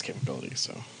have this capability.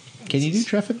 So. Can you do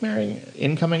traffic mirroring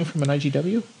incoming from an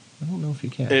IGW? I don't know if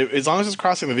you can. As long as it's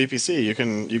crossing the VPC,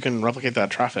 you can replicate that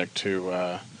traffic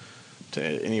to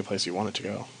any place you want it to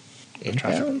go.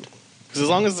 Inbound? Because as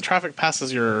long as the traffic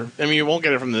passes you won't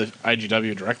get it from the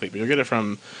IGW directly, but you'll get it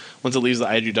from once it leaves the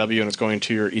IGW and it's going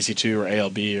to your EC2 or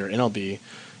ALB or NLB,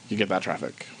 you get that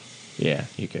traffic. Yeah,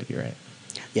 you could. You're right.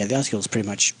 Yeah, the article is pretty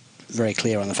much very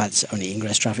clear on the fact it's only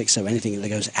ingress traffic, so anything that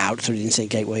goes out through the internet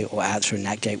gateway or out through a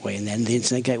NAT gateway and then the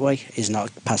internet gateway is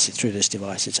not passing through this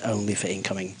device. It's only for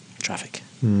incoming traffic,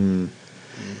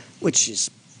 which is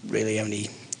really only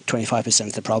 25%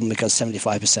 of the problem, because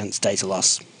 75% is data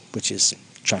loss, which is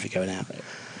traffic going out.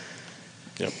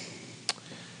 Yep.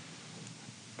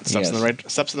 Steps in the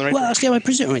right Well, direction. I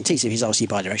presume TCP is obviously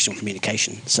bidirectional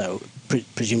communication, so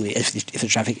presumably if the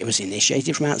traffic was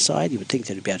initiated from outside, you would think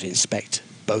that it would be able to inspect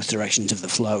both directions of the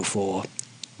flow for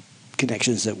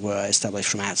connections that were established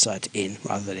from outside to in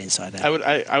rather than inside out.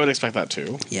 I would expect that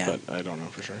too. Yeah. But I don't know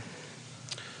for sure.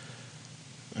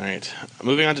 All right.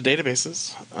 Moving on to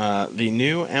databases. The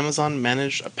new Amazon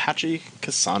managed Apache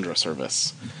Cassandra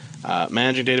service.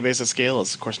 Managing database at scale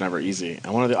is, of course, never easy.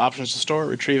 And one of the options to store,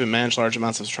 retrieve, and manage large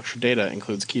amounts of structured data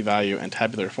includes key value and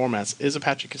tabular formats is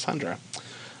Apache Cassandra.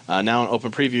 Now in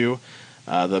open preview,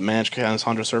 the Managed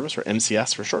Cassandra Service, or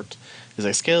MCS for short, is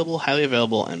a scalable, highly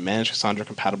available, and managed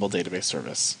Cassandra-compatible database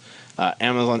service.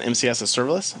 Amazon MCS is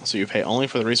serverless, so you pay only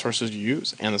for the resources you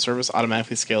use, and the service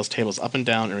automatically scales tables up and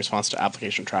down in response to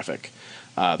application traffic.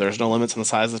 There's no limits on the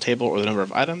size of the table or the number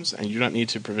of items, and you do not need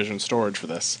to provision storage for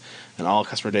this, and all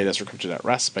customer data is encrypted at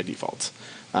rest by default.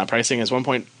 Pricing is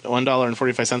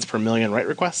 $1.45 per million write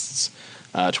requests,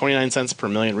 29 cents per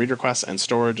million read requests, and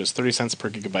storage is 30 cents per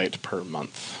gigabyte per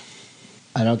month.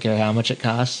 I don't care how much it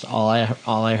costs. All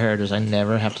I heard is I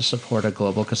never have to support a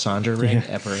global Cassandra rig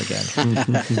ever again.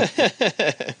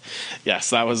 Yes,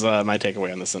 that was my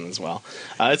takeaway on this one as well.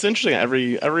 It's interesting.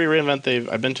 Every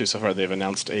reInvent I've been to so far, they've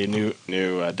announced a new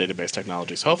database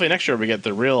technology. So hopefully next year we get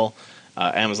the real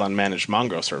Amazon managed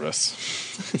Mongo service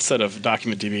instead of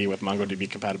DocumentDB with MongoDB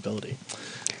compatibility.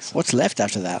 So. What's left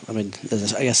after that? I mean,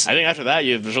 I guess. I think after that,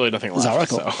 there's really nothing left.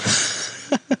 Oracle.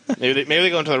 So. maybe they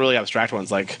go into the really abstract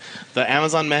ones, like the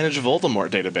Amazon managed Voldemort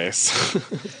database.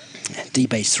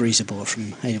 DBase 3 support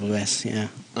from AWS. Yeah.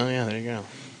 Oh yeah, there you go.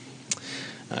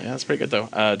 Yeah, that's pretty good though.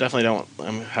 Definitely don't.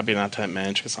 I'm happy not to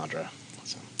manage Cassandra.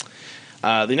 So.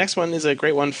 The next one is a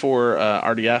great one for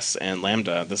RDS and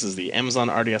Lambda. This is the Amazon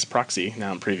RDS proxy,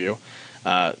 now in preview.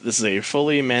 This is a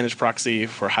fully managed proxy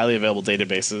for highly available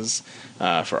databases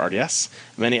for RDS.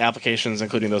 Many applications,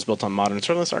 including those built on modern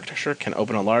serverless architecture, can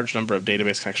open a large number of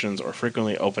database connections or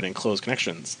frequently open and close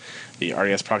connections. The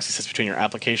RDS proxy sits between your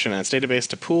application and its database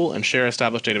to pool and share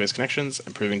established database connections,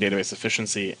 improving database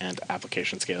efficiency and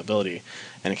application scalability.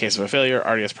 And in case of a failure,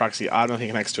 RDS proxy automatically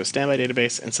connects to a standby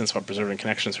database instance while preserving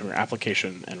connections from your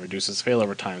application and reduces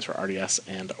failover times for RDS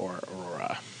and or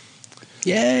Aurora.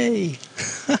 Yay!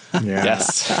 Yeah.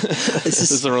 Yes,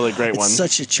 this is a really great one. It's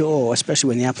such a chore, especially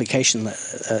when the application,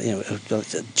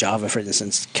 Java, for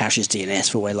instance, caches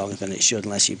DNS for way longer than it should,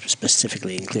 unless you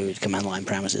specifically include command line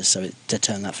parameters to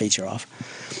turn that feature off.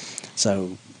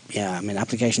 So, yeah, I mean,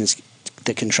 applications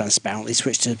that can transparently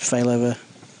switch to failover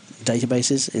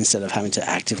databases instead of having to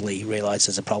actively realize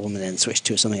there's a problem and then switch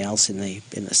to something else in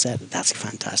the set. That's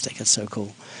fantastic. That's so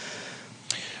cool.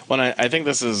 Well, I think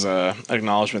this is an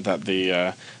acknowledgement that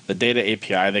the data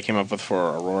API they came up with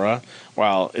for Aurora,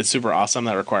 while it's super awesome,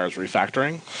 that requires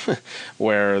refactoring,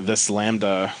 where this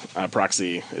Lambda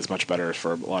proxy is much better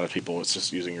for a lot of people. It's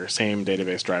just using your same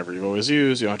database driver you've always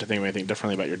used. You don't have to think of anything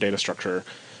differently about your data structure,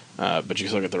 but you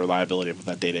still get the reliability of what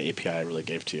that data API really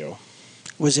gave to you.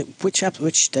 Was it which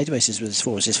databases was this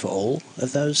for? Was this for all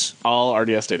of those? All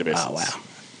RDS databases. Oh, wow.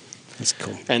 That's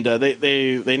cool. And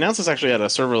they announced this actually at a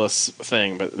serverless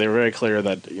thing, but they were very clear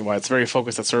that while it's very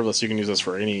focused at serverless, you can use this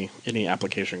for any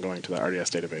application going to the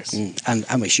RDS database.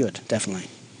 And we should, definitely.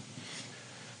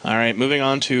 All right, moving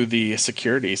on to the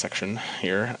security section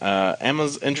here.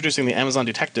 Introducing the Amazon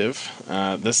Detective.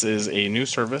 This is a new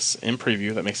service in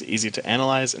preview that makes it easy to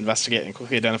analyze, investigate, and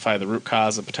quickly identify the root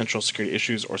cause of potential security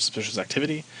issues or suspicious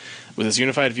activity. With this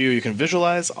unified view, you can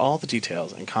visualize all the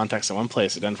details and context in one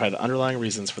place, identify the underlying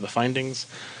reasons for the findings,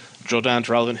 drill down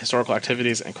to relevant historical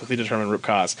activities, and quickly determine root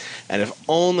cause. And if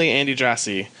only Andy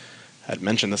Jassy had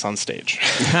mentioned this on stage.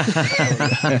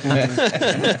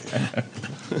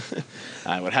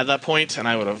 I would have that point, and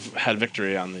I would have had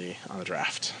victory on the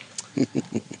draft.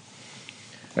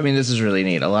 I mean, this is really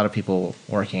neat. A lot of people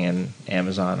working in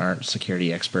Amazon aren't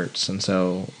security experts, and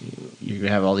so you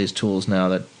have all these tools now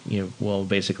that you will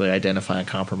basically identify a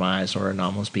compromise or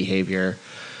anomalous behavior.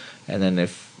 And then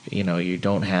if you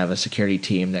don't have a security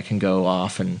team that can go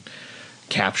off and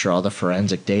capture all the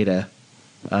forensic data,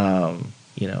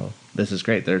 this is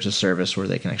great. There's a service where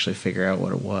they can actually figure out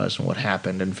what it was and what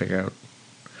happened and figure out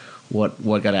what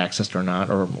got accessed or not,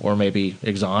 or maybe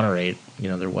exonerate,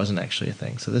 there wasn't actually a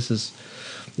thing. So this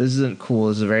isn't cool.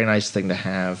 This is a very nice thing to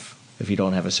have if you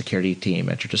don't have a security team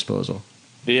at your disposal.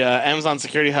 The Amazon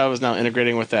Security Hub is now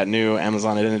integrating with that new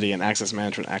Amazon Identity and Access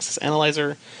Management Access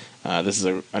Analyzer. This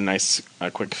is a nice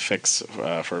quick fix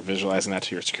for visualizing that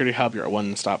to your Security Hub, your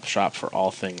one-stop shop for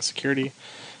all things security.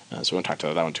 So we won't talk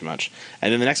about that one too much.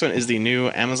 And then the next one is the new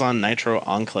Amazon Nitro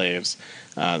Enclaves.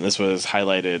 This was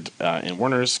highlighted in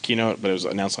Werner's keynote, but it was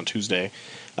announced on Tuesday.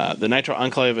 The Nitro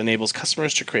Enclave enables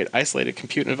customers to create isolated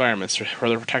compute environments to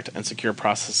further protect and secure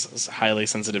processes highly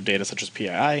sensitive data such as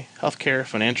PII, healthcare,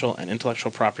 financial, and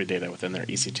intellectual property data within their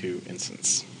EC2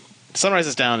 instance. To summarize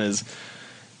this down is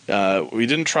we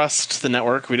didn't trust the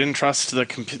network, we didn't trust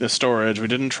the storage, we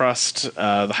didn't trust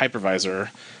the hypervisor,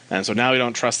 and so now we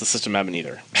don't trust the system admin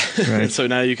either. Right. So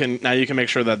now you can make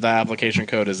sure that application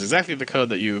code is exactly the code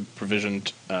that you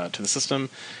provisioned to the system,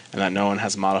 and that no one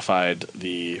has modified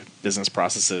the business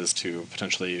processes to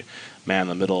potentially man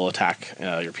the middle, attack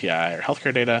your PI or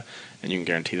healthcare data, and you can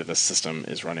guarantee that the system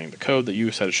is running the code that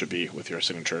you said it should be with your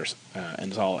signatures, and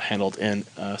it's all handled in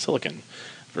silicon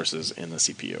versus in the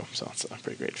CPU. So it's a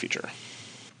pretty great feature.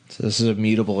 So this is a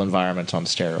mutable environment on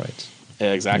steroids.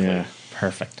 Exactly. Yeah.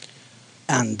 Perfect.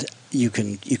 And you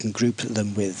can group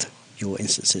them with your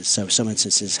instances. So some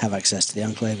instances have access to the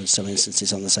enclave, and some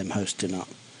instances on the same host do not.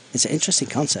 It's an interesting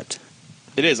concept.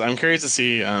 It is. I'm curious to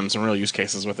see some real use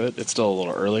cases with it. It's still a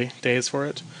little early days for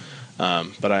it.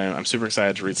 But I'm super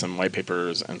excited to read some white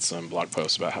papers and some blog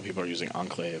posts about how people are using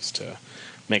enclaves to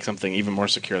make something even more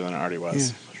secure than it already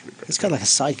was. Yeah. It's kind of like a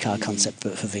sidecar concept,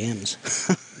 but for VMs.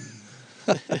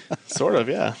 Sort of,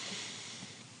 yeah.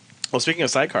 Well, speaking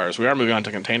of sidecars, we are moving on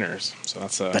to containers. So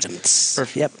that's a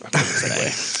perfect Yep.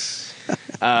 segue.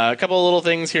 A couple of little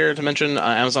things here to mention.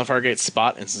 Amazon Fargate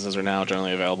Spot instances are now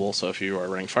generally available. So if you are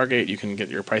running Fargate, you can get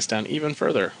your price down even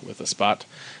further with a Spot.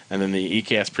 And then the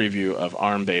EKS preview of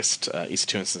ARM-based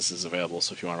EC2 instances is available.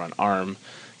 So if you want to run ARM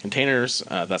containers,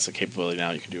 that's a capability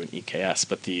now. You can do an EKS.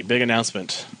 But the big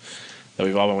announcement that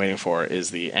we've all been waiting for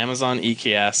is the Amazon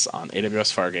EKS on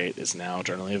AWS Fargate is now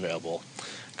generally available.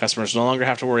 Customers no longer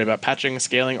have to worry about patching,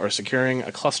 scaling, or securing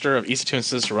a cluster of EC2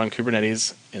 instances to run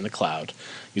Kubernetes in the cloud.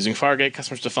 Using Fargate,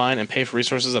 customers define and pay for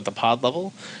resources at the pod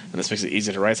level, and this makes it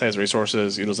easy to right-size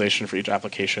resources, utilization for each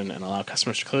application, and allow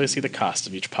customers to clearly see the cost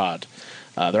of each pod.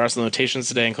 There are some limitations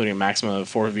today, including a maximum of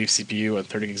 4 vCPU and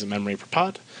 30 gigs of memory per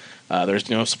pod. There's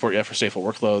no support yet for stateful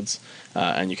workloads,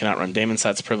 and you cannot run daemon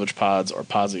sets, privileged pods, or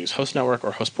pods that use host network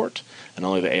or host port, and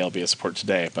only the ALB is supported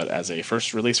today. But as a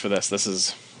first release for this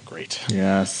is great.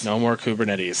 Yes. No more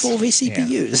Kubernetes. 4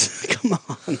 vCPUs. Yeah. Come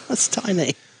on, that's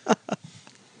tiny.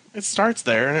 It starts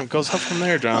there, and it goes up from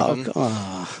there, Jonathan.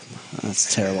 Oh,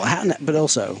 that's terrible. But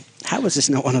also, how was this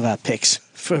not one of our picks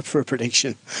for a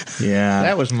prediction? Yeah.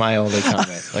 That was my only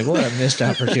comment. Like, what a missed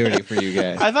opportunity for you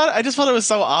guys. I just thought it was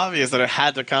so obvious that it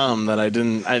had to come that I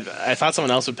didn't. I thought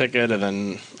someone else would pick it, and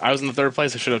then I was in the third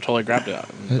place. I should have totally grabbed it.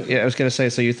 Yeah, I was going to say,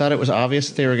 so you thought it was obvious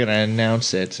that they were going to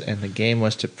announce it, and the game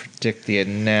was to predict the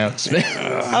announcement. I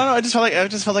don't know. I just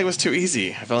felt like it was too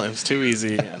easy. I felt like it was too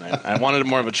easy, and I wanted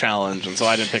more of a challenge, and so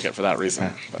I didn't pick it for that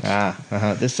reason.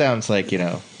 But. This sounds like,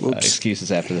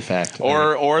 excuses after the fact.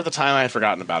 Or the time I had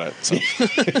forgotten about it. So.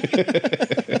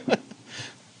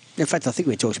 In fact, I think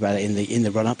we talked about it in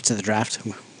the run-up to the draft,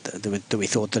 that we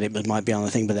thought that it might be on the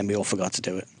thing, but then we all forgot to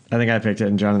do it. I think I picked it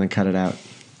and Jonathan cut it out.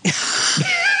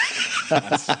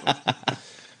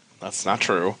 That's not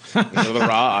true. These are the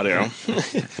raw audio.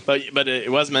 but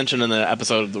it was mentioned in the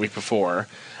episode the week before,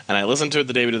 and I listened to it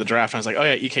the day we did the draft, and I was like, oh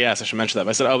yeah, EKS, I should mention that. But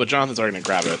I said, oh, but Jonathan's already going to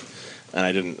grab it. And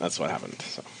I didn't. That's what happened.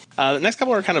 So. The next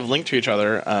couple are kind of linked to each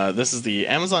other. This is the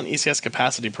Amazon ECS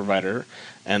Capacity Provider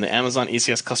and the Amazon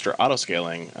ECS Cluster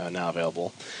Autoscaling now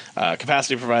available.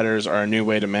 Capacity providers are a new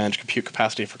way to manage compute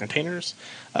capacity for containers.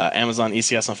 Amazon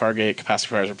ECS and Fargate capacity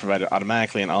providers are provided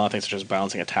automatically in all things such as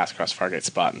balancing a task across Fargate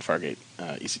Spot and Fargate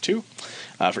EC2.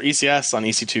 For ECS on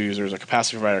EC2 users, a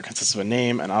capacity provider consists of a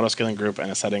name, an autoscaling group,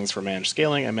 and a settings for managed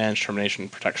scaling and managed termination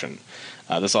protection.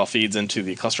 This all feeds into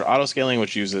the cluster autoscaling,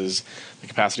 which uses the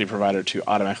capacity provider to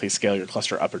automatically scale your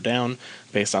cluster up or down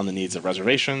based on the needs of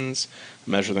reservations,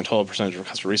 measure the total percentage of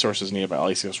cluster resources needed by all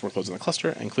ECS workloads in the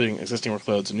cluster, including existing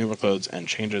workloads, new workloads, and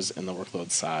changes in the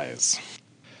workload size.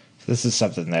 This is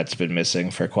something that's been missing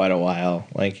for quite a while.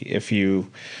 Like if you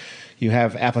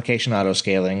have application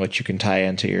autoscaling, which you can tie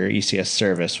into your ECS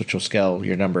service, which will scale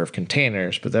your number of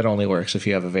containers, but that only works if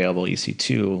you have available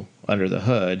EC2 under the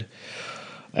hood.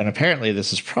 And apparently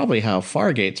this is probably how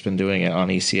Fargate's been doing it on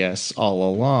ECS all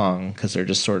along, because they're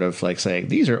just sort of like saying,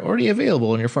 these are already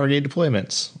available in your Fargate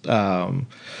deployments.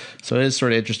 So it is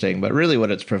sort of interesting. But really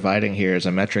what it's providing here is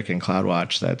a metric in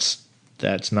CloudWatch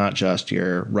that's not just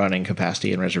your running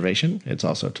capacity and reservation. It's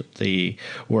also the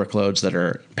workloads that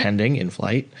are pending in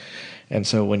flight. And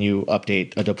so when you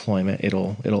update a deployment,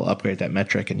 it'll upgrade that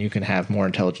metric, and you can have more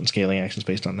intelligent scaling actions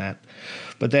based on that.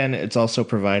 But then it's also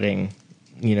providing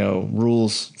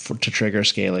rules to trigger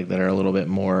scaling that are a little bit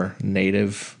more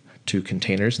native to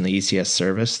containers in the ECS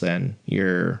service than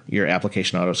your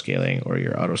application autoscaling or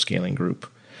your autoscaling group.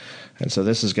 And so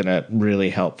this is going to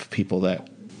really help people that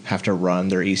have to run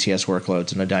their ECS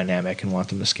workloads in a dynamic and want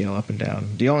them to scale up and down.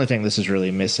 The only thing this is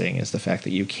really missing is the fact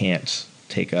that you can't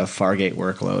take a Fargate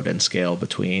workload and scale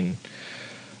between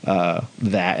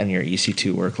that and your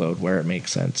EC2 workload where it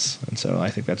makes sense. And so I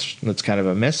think that's kind of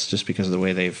a miss, just because of the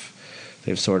way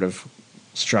they've sort of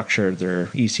structured their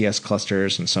ECS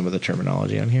clusters and some of the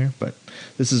terminology on here. But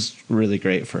this is really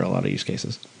great for a lot of use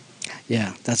cases.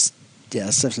 Yeah, that's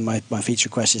definitely my feature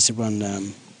request is to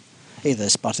run either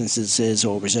Spot instances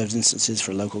or reserved instances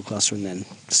for a local cluster, and then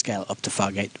scale up to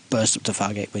Fargate, burst up to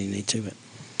Fargate when you need to. But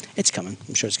it's coming.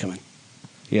 I'm sure it's coming.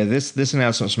 Yeah, this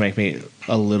announcement's make me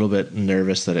a little bit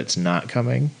nervous that it's not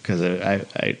coming, because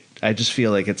I just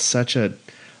feel like it's such a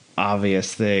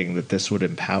obvious thing that this would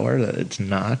empower that it's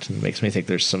not, and it makes me think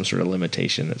there's some sort of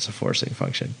limitation that's a forcing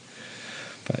function.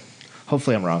 But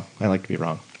hopefully I'm wrong. I like to be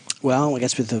wrong. Well, I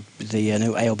guess with the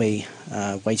new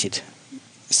ALB weighted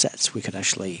sets, we could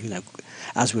actually,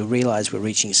 as we realize we're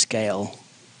reaching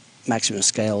maximum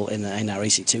scale in our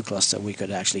EC2 cluster, we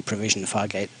could actually provision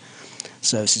Fargate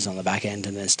services on the back end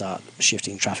and then start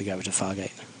shifting traffic over to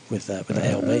Fargate with the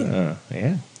ALB.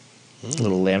 Yeah. A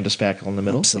little Lambda spackle in the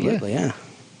middle. Absolutely, yeah.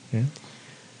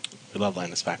 We love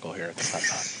Lambda Spackle here at the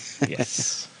Flat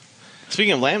Yes.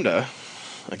 Speaking of Lambda,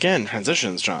 again,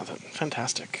 transitions, Jonathan.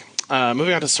 Fantastic.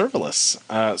 Moving on to serverless.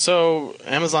 So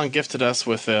Amazon gifted us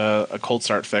with a cold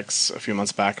start fix a few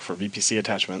months back for VPC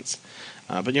attachments.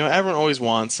 But everyone always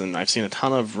wants, and I've seen a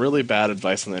ton of really bad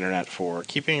advice on the internet for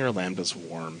keeping your Lambdas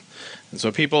warm. And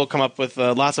so people come up with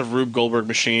lots of Rube Goldberg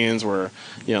machines where,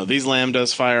 these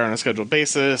Lambdas fire on a scheduled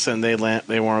basis, and they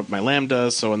warm up my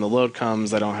Lambdas, so when the load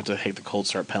comes, I don't have to take the cold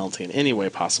start penalty in any way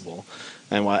possible.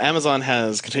 And while Amazon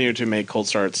has continued to make cold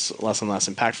starts less and less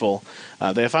impactful,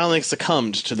 they have finally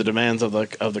succumbed to the demands of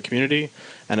the community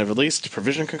and have released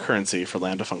provision concurrency for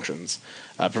Lambda functions.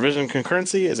 Provision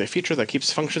concurrency is a feature that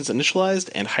keeps functions initialized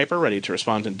and hyper-ready to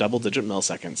respond in double-digit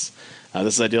milliseconds.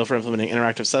 This is ideal for implementing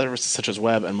interactive services such as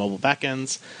web and mobile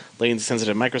backends,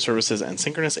 latency-sensitive microservices, and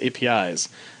synchronous APIs.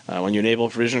 When you enable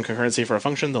provision concurrency for a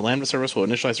function, the Lambda service will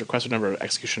initialize the requested number of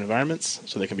execution environments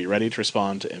so they can be ready to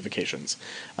respond to invocations.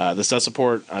 This does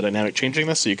support dynamic changing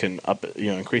this, so you can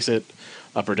increase it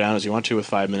up or down as you want to with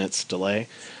 5 minutes delay.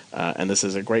 And this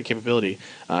is a great capability.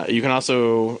 You can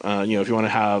also, if you want to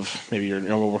have maybe your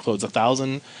normal workload's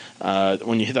 1,000,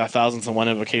 when you hit that 1,000th in one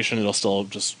invocation, it'll still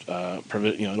just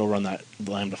it'll run that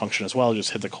Lambda function as well.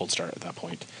 Just hit the cold start at that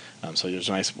point. So there's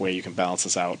a nice way you can balance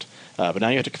this out. But now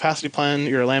you have to capacity plan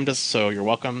your Lambdas, so you're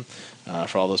welcome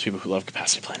for all those people who love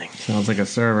capacity planning. Sounds like a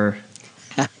server.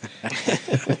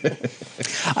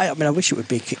 I wish it would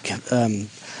be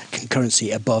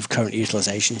concurrency above current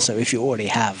utilization. So if you already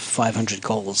have 500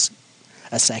 calls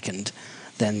a second,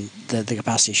 then the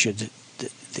capacity should,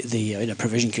 the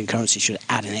provision concurrency should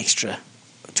add an extra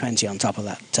 20 on top of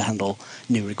that to handle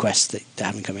new requests that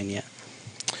haven't come in yet.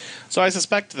 So I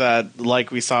suspect that,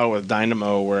 like we saw with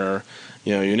Dynamo, where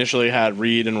you initially had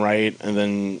read and write, and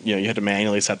then you had to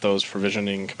manually set those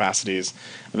provisioning capacities.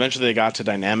 Eventually, they got to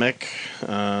dynamic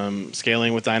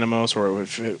scaling with Dynamo, so it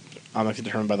would automatically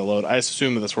determined by the load. I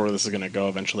assume that that's where this is going to go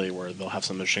eventually, where they'll have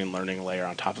some machine learning layer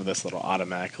on top of this that'll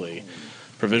automatically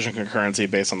provision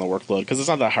concurrency based on the workload, because it's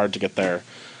not that hard to get there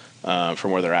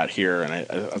from where they're at here. And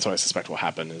that's what I suspect will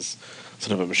happen is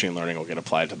some type of machine learning will get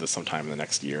applied to this sometime in the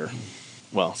next year.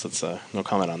 Well, since no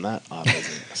comment on that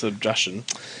suggestion.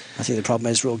 I think the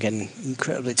problem is we're all getting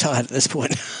incredibly tired at this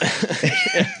point.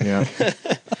 Yeah.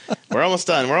 We're almost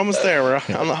done. We're almost there. We're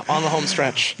on the home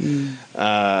stretch.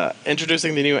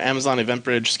 Introducing the new Amazon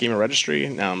EventBridge schema registry,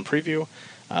 now in preview.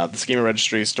 The schema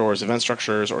registry stores event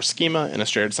structures or schema in a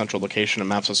shared central location and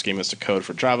maps those schemas to code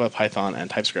for Java, Python, and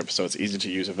TypeScript, so it's easy to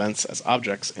use events as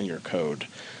objects in your code.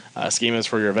 Schemas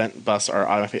for your event bus are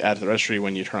automatically added to the registry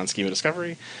when you turn on schema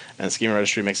discovery, and the schema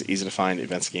registry makes it easy to find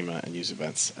event schema and use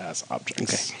events as objects.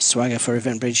 Okay, Swagger for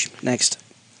EventBridge next.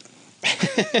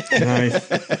 Nice.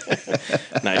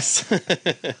 Nice.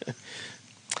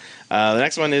 The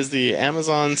next one is the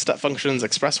Amazon Step Functions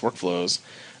Express Workflows.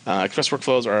 Express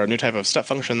workflows are a new type of step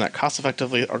function that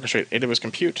cost-effectively orchestrate AWS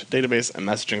compute, database, and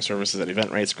messaging services at event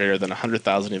rates greater than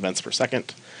 100,000 events per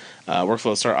second.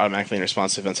 Workflows start automatically in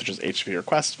response to events such as HTTP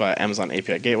requests via Amazon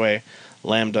API Gateway,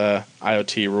 Lambda,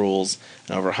 IoT rules,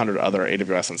 and over 100 other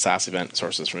AWS and SaaS event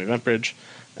sources from EventBridge.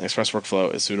 An Express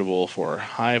workflow is suitable for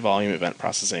high-volume event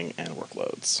processing and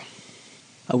workloads.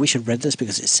 I wish I'd read this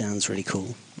because it sounds really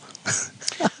cool.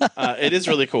 It is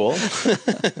really cool.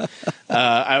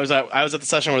 I was at the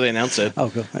session where they announced it. Oh,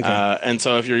 cool. Okay. And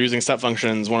so if you're using step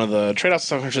functions, one of the trade-offs of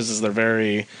step functions is they're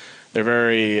very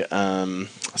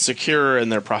secure in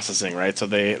their processing, right? So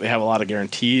they have a lot of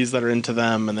guarantees that are into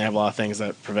them, and they have a lot of things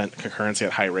that prevent concurrency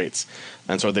at high rates.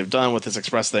 And so what they've done with this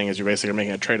Express thing is you're basically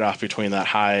making a trade-off between that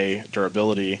high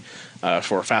durability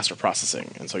for faster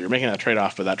processing. And so you're making that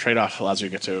trade-off, but that trade-off allows you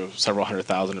to get to several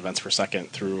 100,000 events per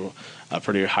second through a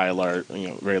pretty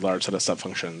very large set of step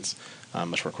functions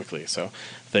much more quickly. So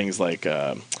things like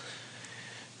a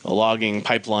logging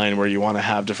pipeline where you want to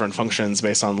have different functions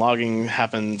based on logging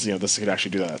happens, this could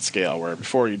actually do that at scale, where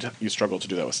before you struggle to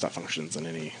do that with step functions in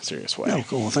any serious way. Oh,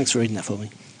 cool. Well, thanks for reading that for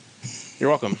me. You're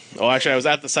welcome. Well, actually, I was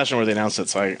at the session where they announced it,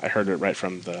 so I heard it right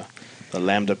from the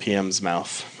Lambda PM's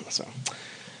mouth. So,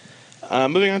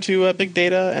 moving on to big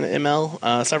data and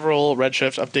ML, several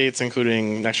Redshift updates,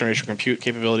 including next-generation compute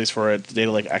capabilities for it,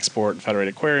 data lake export,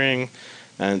 federated querying,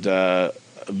 and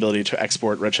ability to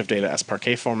export Redshift data as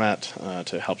Parquet format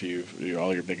to help you do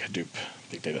all your big Hadoop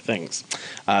big data things.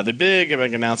 The big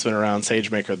announcement around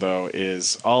SageMaker, though,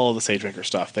 is all of the SageMaker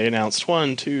stuff. They announced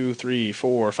 7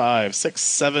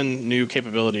 new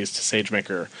capabilities to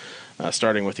SageMaker,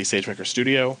 starting with the SageMaker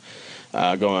Studio,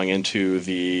 going into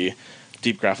the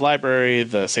Deep Graph Library,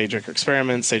 the SageMaker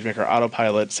Experiments, SageMaker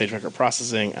Autopilot, SageMaker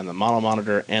Processing, and the Model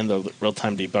Monitor, and the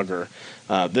Real-Time Debugger.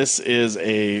 This is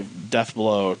a death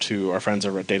blow to our friends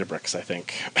over at Databricks, I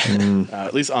think,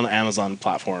 at least on the Amazon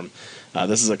platform.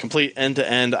 This is a complete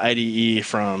end-to-end IDE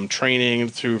from training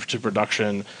through to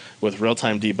production with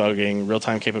real-time debugging,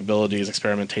 real-time capabilities,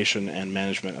 experimentation, and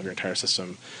management of your entire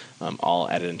system, all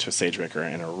added into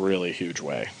SageMaker in a really huge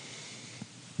way.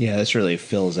 Yeah, this really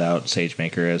fills out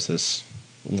SageMaker as this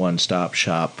one-stop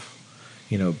shop,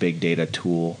 big data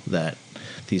tool that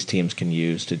these teams can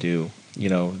use to do,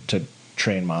 to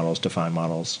train models, define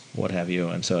models, what have you.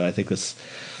 And so I think this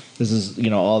is,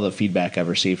 all the feedback I've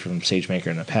received from SageMaker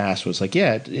in the past was like,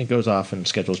 yeah, it goes off and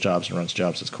schedules jobs and runs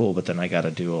jobs. It's cool, but then I got to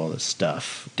do all this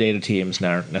stuff. Data teams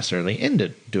aren't necessarily into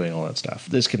doing all that stuff.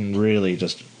 This can really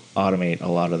just automate a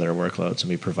lot of their workloads and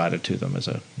be provided to them as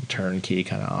a turnkey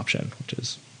kind of option, which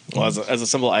is... Well, as a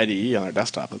simple IDE on their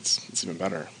desktop, it's even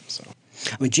better. So,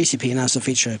 I mean, GCP announced a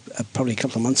feature probably a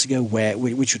couple of months ago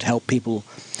which would help people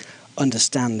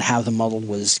understand how the model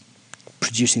was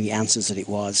producing the answers that it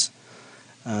was.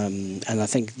 And I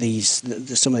think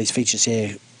some of these features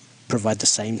here provide the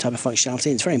same type of functionality.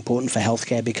 It's very important for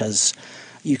healthcare because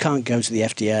you can't go to the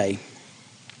FDA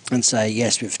and say,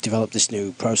 yes, we've developed this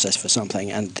new process for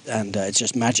something, and it's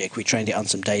just magic. We trained it on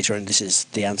some data, and this is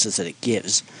the answers that it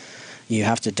gives. You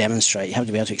have to demonstrate, you have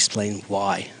to be able to explain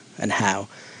why and how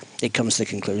it comes to the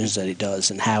conclusions that it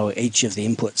does, and how each of the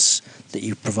inputs that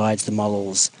you provide to the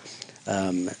models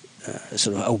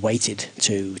sort of are weighted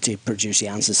to produce the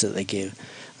answers that they give.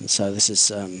 And so this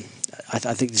is, I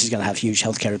think this is going to have huge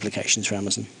healthcare implications for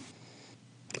Amazon.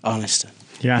 Honest.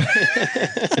 Yeah.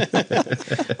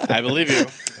 I believe you.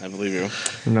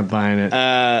 I'm not buying it.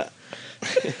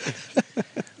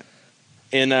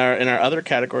 In our other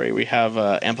category, we have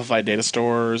Amplify data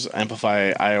stores,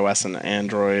 Amplify iOS and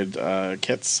Android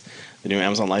kits. the new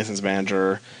Amazon License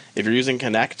Manager. If you're using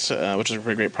Connect, which is a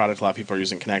pretty great product, a lot of people are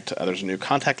using Connect. There's a new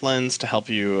contact lens to help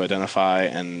you identify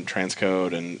and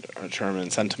transcode and determine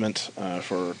sentiment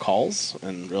for calls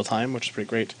in real time, which is pretty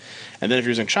great. And then if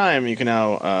you're using Chime, you can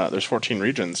now there's 14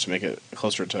 regions to make it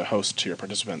closer to host to your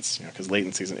participants, because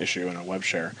latency is an issue in a web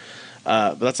share.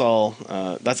 But that's all.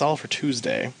 That's all for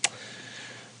Tuesday.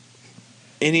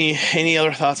 Any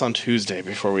other thoughts on Tuesday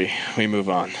before we move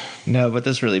on? No, but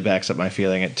this really backs up my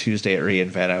feeling. At Tuesday at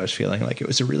reInvent, I was feeling like it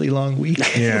was a really long week.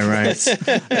 Yeah, right.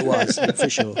 It was, for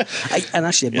sure. And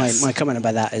actually, Yes. my comment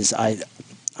about that is I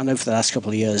know for the last couple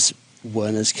of years,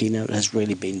 Werner's keynote has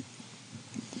really been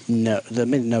there have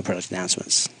been no product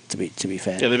announcements. To be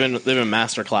fair, Yeah, they've been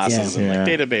master classes in Yeah. like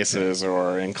databases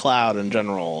or in cloud in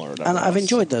general. Or and I've else.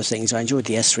 enjoyed those things. I enjoyed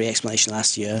the S3 explanation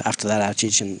last year after that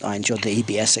outage, and I enjoyed the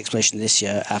EBS explanation this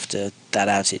year after that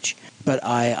outage. But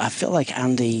I feel like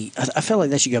I feel like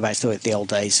they should go back to the old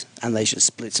days, and they should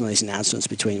split some of these announcements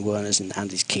between Werner's and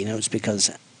Andy's keynotes,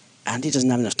 because Andy doesn't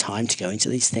have enough time to go into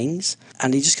these things,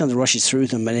 and he just kind of rushes through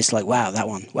them, and it's like, wow, that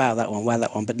one,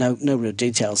 but no real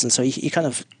details, and so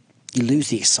you lose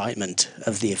the excitement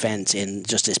of the event in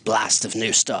just this blast of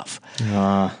new stuff.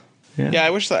 Yeah, I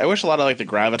wish a lot of like the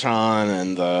Graviton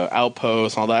and the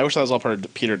Outpost and all that. I wish that was all part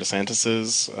of Peter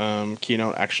DeSantis's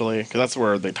keynote, actually, because that's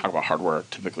where they talk about hardware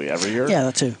typically every year. Yeah,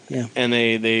 that too. Yeah, And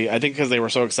they I think because they were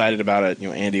so excited about it,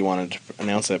 Andy wanted to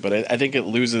announce it, but I think it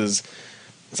loses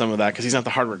some of that because he's not the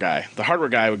hardware guy. The hardware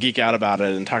guy would geek out about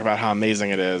it and talk about how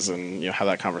amazing it is, and have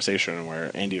that conversation where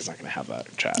Andy's not going to have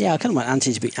that chat. yeah. I kind of want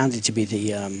Andy to be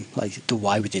the like the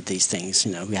why we did these things.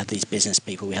 We had these business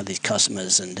people, we had these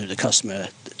customers, and do the customer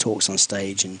talks on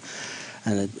stage, and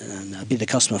be the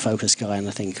customer focused guy. And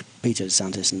I think Peter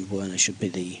DeSantis and Werner should be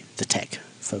the tech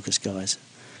focused guys.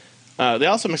 They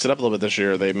also mixed it up a little bit this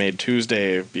year. They made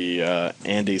Tuesday be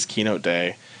Andy's keynote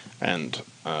day, and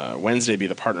Wednesday be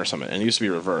the partner summit. And it used to be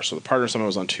reversed. So the partner summit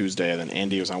was on Tuesday, and then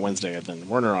Andy was on Wednesday, and then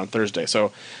Werner on Thursday.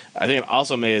 So I think it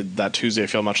also made that Tuesday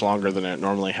feel much longer than it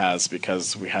normally has,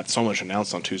 because we had so much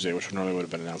announced on Tuesday, which normally would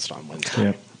have been announced on Wednesday.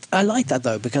 Yep. I like that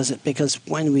though, because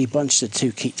when we bunched the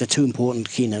two important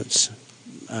keynotes,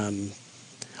 Peter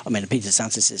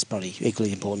DeSantis is probably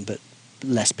equally important, but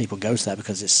less people go to that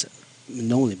because it's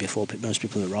normally before most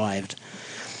people arrived.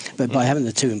 But by having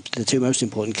the two most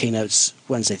important keynotes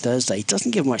Wednesday, Thursday, it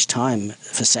doesn't give much time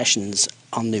for sessions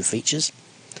on new features.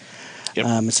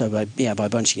 Yep. So by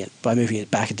bunching it, by moving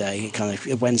it back a day,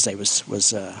 Wednesday was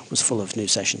full of new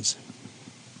sessions.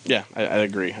 Yeah, I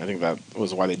agree. I think that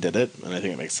was why they did it, and I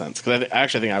think it makes sense. Because I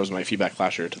think that was my feedback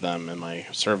last year to them in my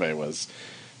survey was,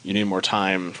 you need more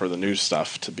time for the new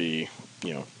stuff to be,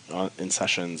 in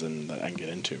sessions and that I can get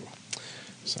into.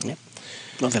 So. Yep.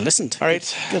 Well, they listened. All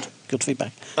right. Good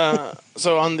feedback.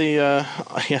 So on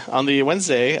the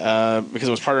Wednesday, because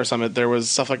it was partner summit, there was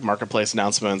stuff like marketplace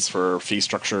announcements for fee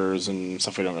structures and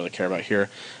stuff we don't really care about here.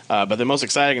 But the most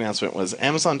exciting announcement was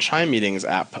Amazon Chime Meetings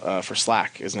app for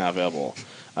Slack is now available.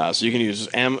 So you can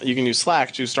use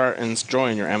Slack to start and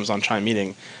join your Amazon Chime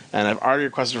meeting. And I've already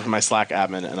requested it from my Slack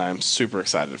admin, and I'm super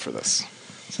excited for this.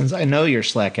 Since I know you're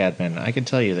Slack admin, I can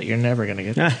tell you that you're never going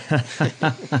to get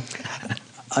it.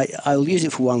 I'll use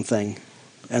it for one thing,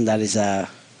 and that is our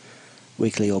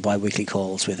weekly or bi-weekly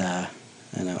calls with our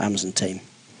Amazon team,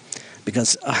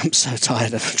 because I'm so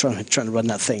tired of trying to run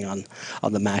that thing on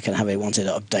the Mac and having wanted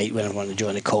to update when I want to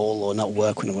join a call or not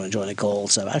work when I want to join a call.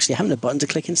 So actually having a button to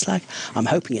click in Slack, I'm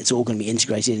hoping it's all going to be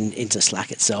integrated into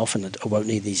Slack itself, and I won't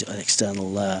need these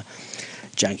external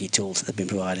janky tools that they've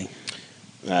been providing.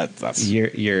 That's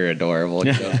You're adorable.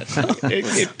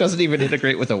 It doesn't even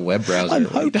integrate with a web browser.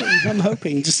 I'm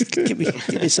hoping. Just give me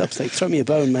something. Throw me a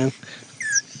bone, man.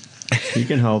 You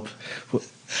can hope.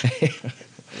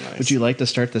 nice. Would you like to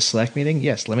start the Slack meeting?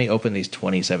 Yes, let me open these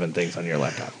 27 things on your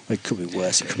laptop. It could be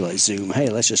worse. It could be like Zoom. Hey,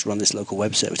 let's just run this local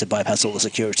web server to bypass all the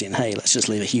security, and hey, let's just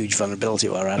leave a huge vulnerability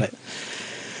while we're at it.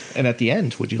 And at the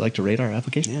end, would you like to rate our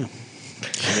application? Yeah.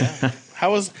 Yeah.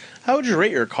 How would you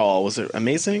rate your call? Was it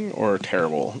amazing or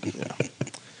terrible?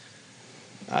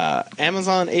 Yeah.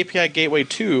 Amazon API Gateway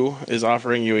 2 is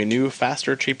offering you a new,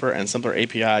 faster, cheaper, and simpler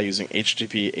API using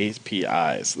HTTP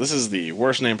APIs. This is the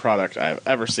worst named product I've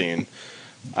ever seen.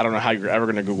 I don't know how you're ever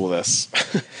going to Google this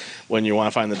when you want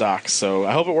to find the docs. So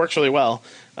I hope it works really well.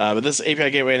 But this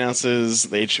API Gateway announces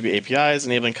the HTTP APIs,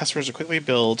 enabling customers to quickly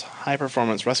build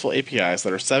high-performance RESTful APIs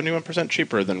that are 71%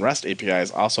 cheaper than REST APIs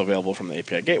also available from the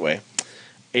API Gateway.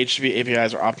 HTTP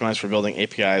APIs are optimized for building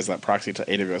APIs that proxy to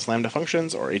AWS Lambda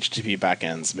functions or HTTP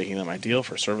backends, making them ideal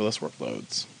for serverless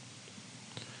workloads.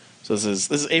 So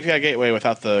this is API Gateway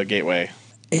without the gateway.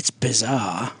 It's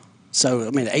bizarre So,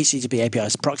 I mean, HTTP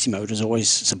API's proxy mode was always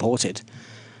supported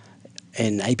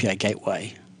in API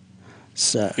Gateway.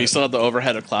 So You still have the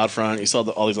overhead of CloudFront. You still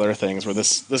have all these other things where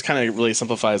this kind of really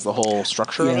simplifies the whole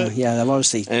structure of it. Yeah, they've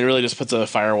obviously And it really just puts a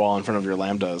firewall in front of your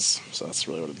Lambdas. So that's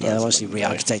really what it does. they've obviously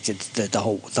re-architected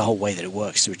the whole way that it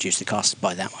works to reduce the cost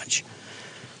by that much.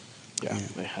 Yeah,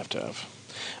 they have to have.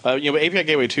 But API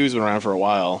Gateway 2 has been around for a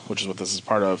while, which is what this is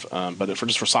part of, but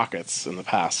just for sockets in the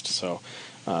past. So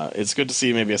it's good to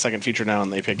see maybe a second feature now in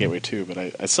the API Gateway 2, but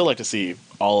I'd still like to see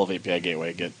all of API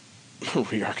Gateway get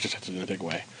re-architected in a big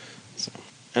way. So.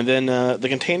 And then the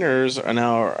containers are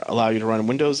now allow you to run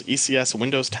Windows ECS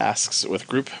Windows tasks with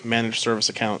Group Managed Service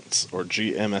Accounts, or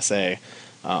GMSA,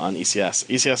 on ECS.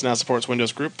 ECS now supports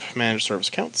Windows Group Managed Service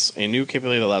Accounts, a new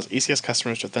capability that allows ECS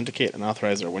customers to authenticate and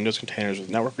authorize their Windows containers with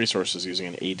network resources using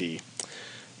an AD.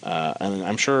 And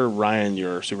I'm sure, Ryan,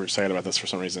 you're super excited about this for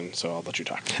some reason, so I'll let you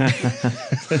talk.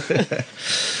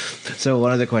 So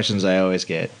one of the questions I always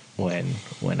get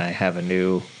when I have a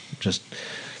new, just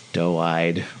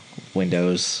doe-eyed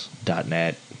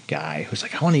Windows.NET guy who's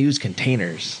like, I want to use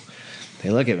containers.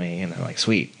 They look at me and I'm like,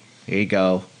 sweet, here you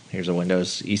go. Here's a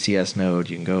Windows ECS node.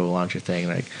 You can go launch your thing.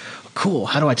 And like, cool,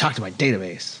 how do I talk to my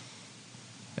database?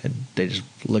 And they just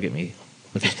look at me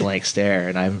with this blank stare,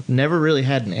 and I've never really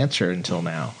had an answer until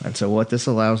now. And so what this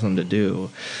allows them to do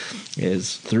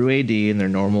is, through AD and their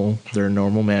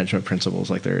normal management principles,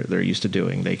 like they're used to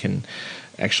doing, they can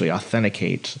actually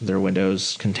authenticate their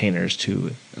Windows containers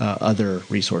to other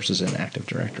resources in Active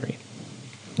Directory.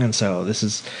 And so this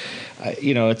is,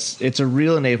 it's a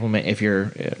real enablement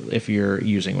if you're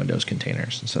using Windows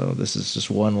containers. And so this is just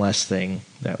one less thing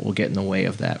that will get in the way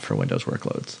of that for Windows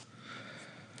workloads.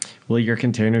 Will your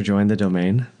container join the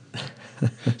domain?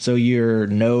 So your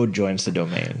node joins the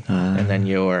domain, and then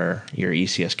your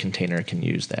ECS container can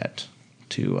use that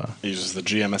to... It uses the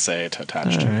GMSA to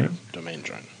attach to your domain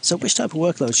join. So which type of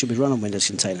workloads should be run on Windows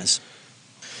containers?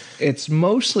 It's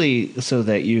mostly so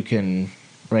that you can...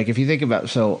 Like, if you think about...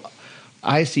 So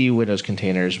I see Windows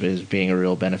containers as being a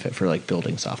real benefit for, like,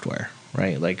 building software,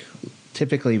 right? Like,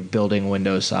 typically building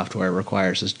Windows software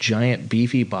requires this giant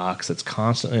beefy box that's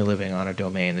constantly living on a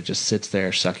domain that just sits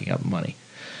there sucking up money.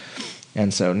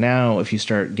 And so now if you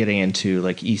start getting into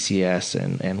like ECS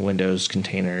and Windows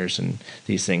containers and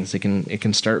these things, it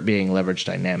can start being leveraged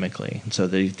dynamically. And so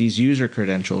these user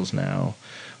credentials now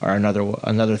are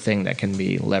another thing that can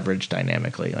be leveraged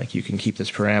dynamically. Like, you can keep this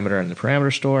parameter in the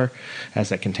parameter store. As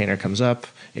that container comes up,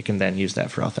 it can then use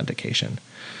that for authentication.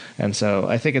 And so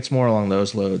I think it's more along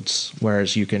those loads,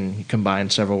 whereas you can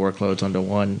combine several workloads onto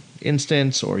one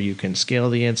instance, or you can scale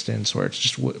the instance, or it's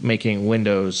just making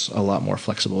Windows a lot more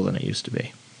flexible than it used to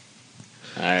be.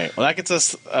 All right. Well, that gets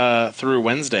us through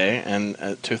Wednesday and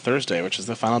to Thursday, which is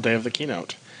the final day of the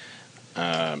keynote.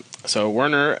 So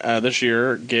Werner this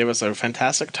year gave us a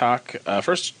fantastic talk,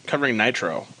 first covering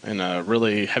Nitro in a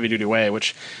really heavy-duty way,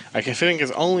 which I think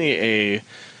is only a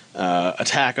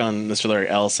attack on Mr. Larry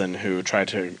Ellison, who tried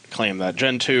to claim that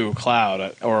Gen 2 cloud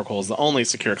at Oracle is the only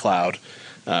secure cloud,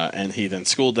 and he then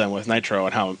schooled them with Nitro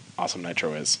and how awesome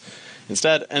Nitro is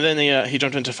instead. And then he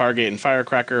jumped into Fargate and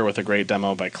Firecracker with a great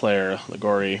demo by Claire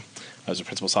Ligori, as a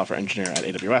principal software engineer at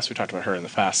AWS. We talked about her in the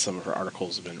past. Some of her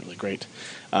articles have been really great.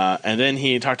 And then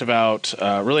he talked about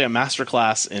really a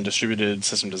masterclass in distributed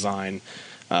system design,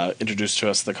 introduced to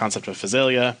us the concept of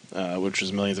Physalia, which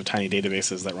is millions of tiny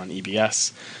databases that run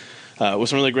EBS, with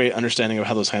some really great understanding of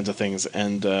how those kinds of things,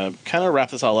 and kind of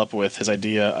wrap this all up with his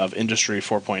idea of Industry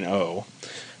 4.0.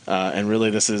 And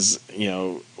really, this is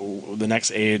the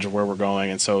next age of where we're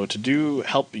going. And so to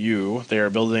help you, they are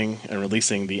building and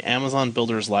releasing the Amazon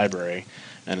Builders Library.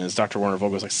 And as Dr. Werner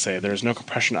Vogels likes to say, there's no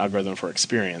compression algorithm for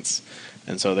experience.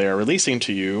 And so they are releasing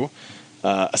to you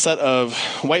a set of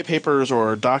white papers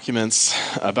or documents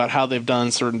about how they've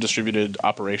done certain distributed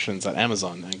operations at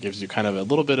Amazon. And it gives you kind of a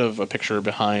little bit of a picture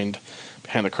behind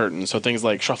the curtain. So things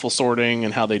like shuffle sorting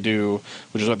and how they do,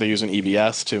 which is what they use in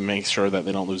EBS to make sure that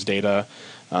they don't lose data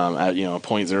at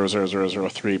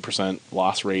 0.00003%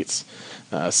 loss rates.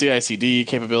 CI/CD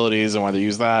capabilities and why they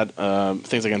use that.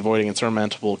 Things like avoiding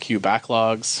insurmountable queue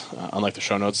backlogs, unlike the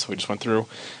show notes we just went through.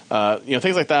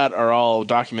 Things like that are all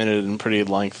documented in pretty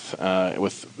length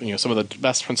with some of the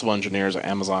best principal engineers at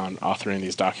Amazon authoring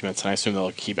these documents, and I assume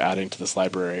they'll keep adding to this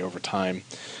library over time.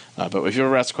 But if you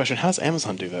ever ask the question, how does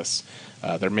Amazon do this?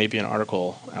 There may be an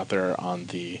article out there on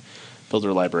the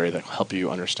Builder Library that will help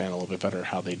you understand a little bit better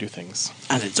how they do things.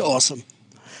 And it's awesome.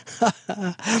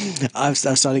 I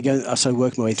started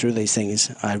working my way through these things.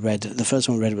 The first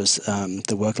one I read was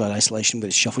the workload isolation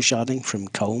with shuffle sharding from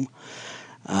Colm,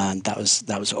 and that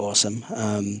was awesome.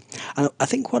 And I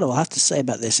think what I'll have to say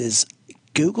about this is,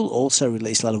 Google also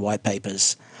release a lot of white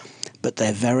papers, but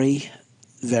they're very,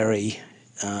 very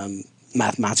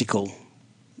mathematical.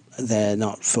 They're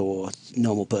not for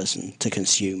normal person to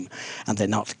consume, and they're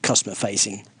not customer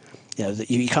facing. You know,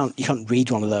 you can't read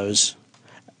one of those.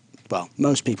 Well,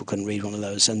 most people can read one of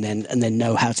those and then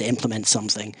know how to implement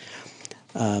something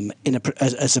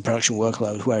as a production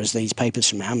workload. Whereas these papers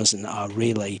from Amazon are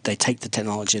really, they take the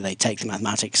technology, they take the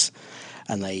mathematics,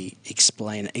 and they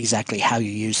explain exactly how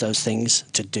you use those things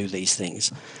to do these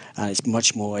things. And it's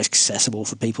much more accessible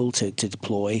for people to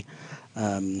deploy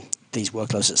these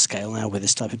workloads at scale now with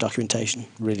this type of documentation.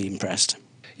 Really impressed.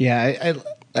 Yeah,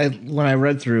 I when I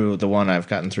read through the one I've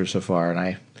gotten through so far, and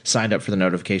I signed up for the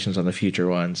notifications on the future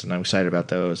ones, and I'm excited about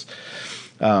those.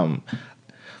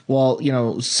 Well, you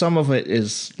know, some of it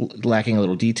is lacking a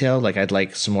little detail. Like, I'd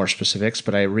like some more specifics,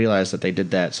 but I realized that they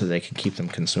did that so they can keep them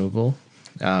consumable.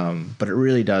 But it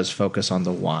really does focus on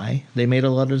the why they made a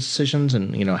lot of decisions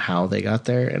and, you know, how they got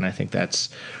there. And I think that's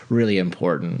really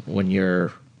important when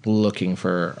you're looking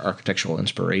for architectural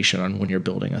inspiration on when you're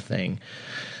building a thing.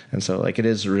 And so, like, it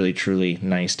is really, truly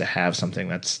nice to have something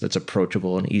that's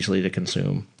approachable and easily to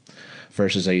consume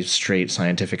versus a straight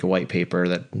scientific white paper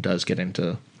that does get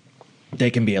into... They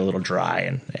can be a little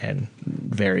dry and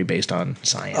vary based on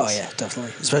science. Oh yeah,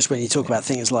 definitely. Especially when you talk about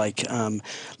things like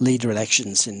leader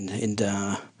elections in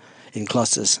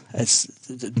clusters. It's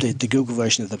the Google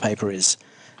version of the paper is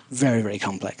very, very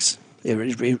complex.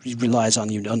 It relies on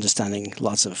you understanding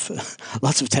lots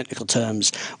of technical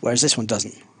terms, whereas this one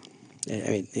doesn't. I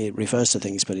mean, it refers to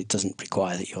things, but it doesn't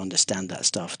require that you understand that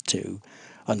stuff to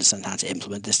understand how to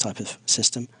implement this type of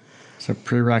system. So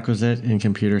prerequisite in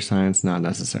computer science, not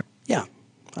necessary. Yeah,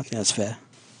 I think that's fair.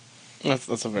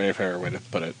 That's a very fair way to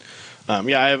put it.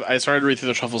 I started to read through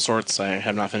the shuffle sorts. I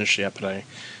have not finished yet, but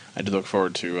I do look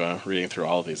forward to reading through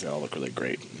all of these. They all look really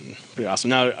great and pretty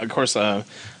awesome. Now, of course, someone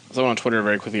on Twitter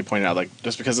very quickly pointed out, like,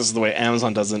 just because this is the way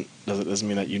Amazon does it doesn't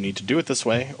mean that you need to do it this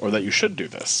way or that you should do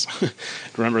this.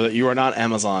 Remember that you are not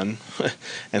Amazon,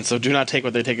 and so do not take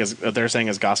what they're saying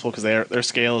as gospel, because their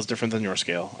scale is different than your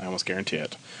scale. I almost guarantee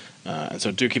it. And so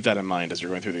do keep that in mind as you're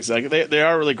going through these. Like, they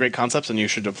are really great concepts, and you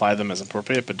should apply them as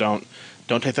appropriate, but don't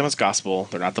take them as gospel.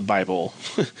 They're not the Bible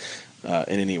in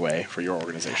any way for your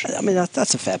organization. I mean,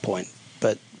 that's a fair point.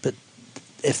 But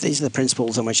if these are the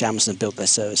principles on which Amazon built their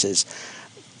services,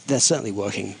 they're certainly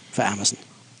working for Amazon.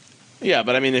 Yeah,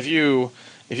 but I mean, if you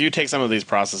take some of these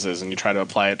processes and you try to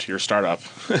apply it to your startup,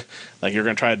 like you're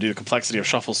going to try to do the complexity of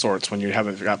shuffle sorts when you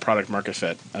haven't got product market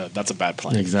fit, that's a bad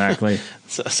plan. Exactly.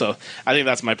 So I think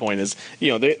that's my point is,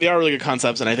 you know, they are really good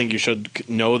concepts, and I think you should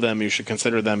know them, you should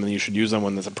consider them, and you should use them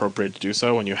when it's appropriate to do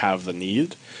so, when you have the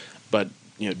need. But,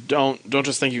 you know, don't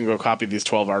just think you can go copy these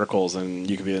 12 articles and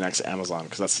you can be the next Amazon,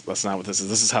 because that's not what this is.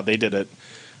 This is how they did it.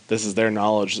 This is their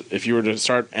knowledge. If you were to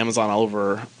start Amazon all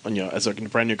over, you know, as a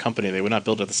brand new company, they would not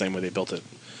build it the same way they built it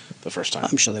the first time.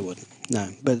 I'm sure they wouldn't. No,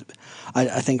 but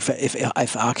I think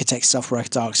if architects, software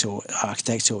architects,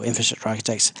 or infrastructure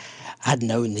architects had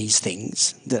known these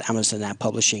things that Amazon are now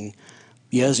publishing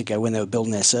years ago when they were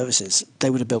building their services, they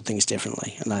would have built things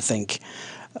differently. And I think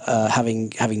having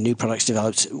new products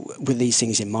developed with these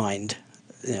things in mind,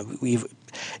 you know,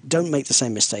 don't make the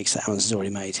same mistakes that Amazon's already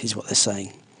made. Is what they're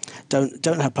saying. Don't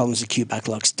have problems with queue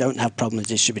backlogs. Don't have problems with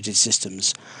distributed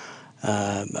systems,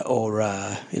 or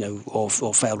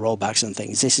failed rollbacks and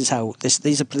things. These are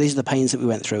the pains that we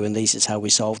went through, and this is how we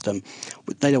solved them.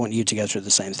 They don't want you to go through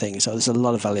the same thing. So there's a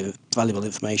lot of valuable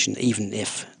information, even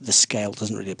if the scale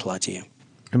doesn't really apply to you.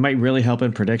 It might really help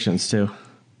in predictions too.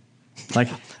 Like,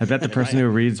 I bet the person who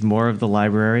reads more of the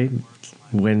library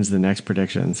wins the next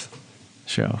predictions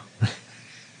show.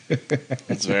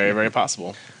 It's very, very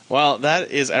possible. Well,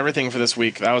 that is everything for this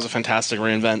week. That was a fantastic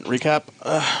reInvent recap.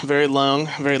 Very long,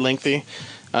 very lengthy.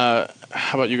 How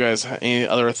about you guys? Any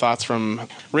other thoughts from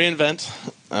reInvent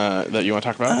that you want to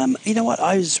talk about? You know what?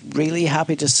 I was really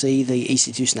happy to see the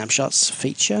EC2 snapshots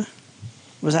feature.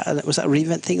 Was that a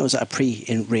reInvent thing, or was that a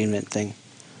pre-reInvent thing?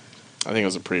 I think it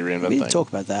was a pre-reInvent thing. We didn't talk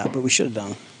about that, but we should have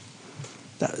done.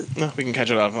 No, we can catch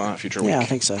it up on a future week. Yeah, I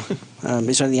think so.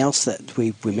 Is there anything else that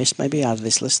we missed maybe out of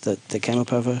this list that came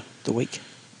up over the week?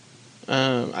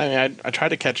 I tried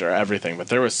to catch everything, but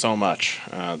there was so much.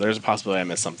 There's a possibility I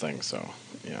missed something, so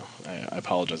you know, I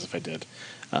apologize if I did.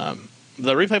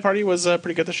 The replay party was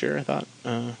pretty good this year, I thought.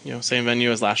 Same venue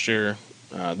as last year.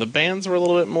 The bands were a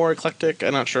little bit more eclectic.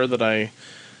 I'm not sure that I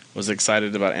was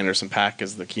excited about Anderson .Paak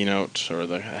as the keynote or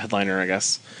the headliner, I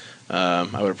guess. I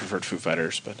would have preferred Foo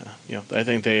Fighters, but I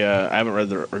think they. I haven't read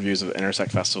the reviews of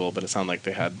Intersect Festival, but it sounded like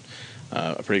they had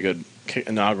a pretty good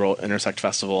inaugural Intersect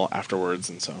Festival afterwards,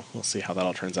 and so we'll see how that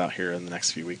all turns out here in the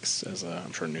next few weeks, as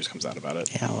I'm sure news comes out about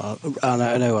it. Yeah, well,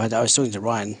 I know. I was talking to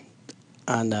Ryan,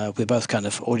 and we're both kind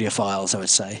of audiophiles, I would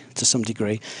say, to some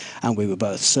degree, and we were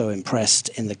both so impressed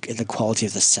in the quality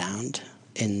of the sound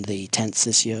in the tents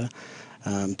this year.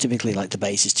 Typically, like, the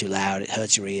bass is too loud, it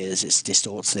hurts your ears, it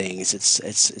distorts things,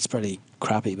 it's pretty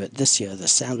crappy. But this year the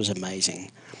sound was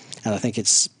amazing, and I think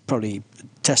it's probably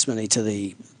testimony to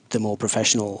the more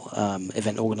professional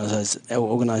event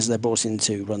organisers they brought in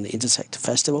to run the Intersect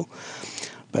Festival.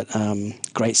 But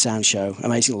great sound show,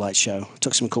 amazing light show.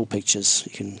 Took some cool pictures.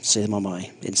 You can see them on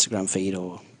my Instagram feed,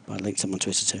 or I linked them on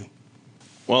Twitter too.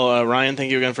 Well, Ryan,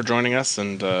 thank you again for joining us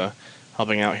and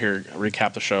helping out here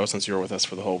recap the show since you were with us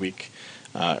for the whole week.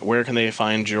 Where can they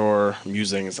find your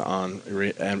musings on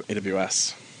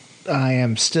AWS? I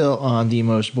am still on the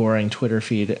most boring Twitter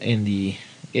feed in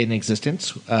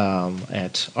existence,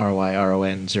 at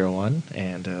RYRON01,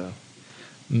 and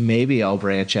maybe I'll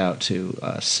branch out to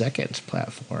a second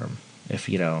platform if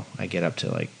I get up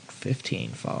to like 15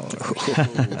 followers. I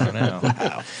don't know.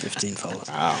 Wow, 15 followers.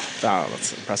 Wow,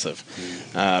 that's impressive.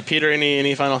 Peter,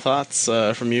 any final thoughts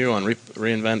from you on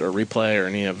reInvent or replay or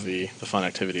any of the fun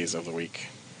activities of the week?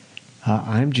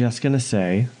 I'm just going to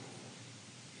say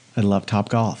I love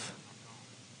Topgolf.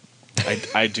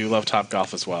 I do love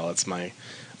Topgolf as well. It's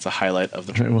a highlight of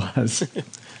the trip. It was.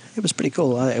 It was pretty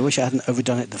cool. I wish I hadn't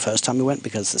overdone it the first time we went,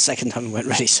 because the second time we went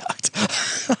really sucked.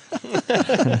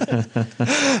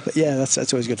 But yeah,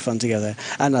 that's always good fun together.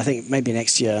 And I think maybe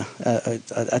next year,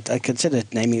 I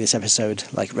considered naming this episode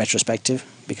like retrospective,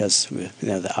 because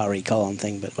the RE colon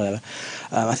thing, but whatever.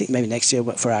 I think maybe next year,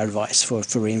 for our advice for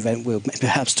reInvent, we'll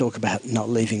perhaps talk about not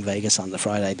leaving Vegas on the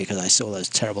Friday, because I saw those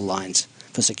terrible lines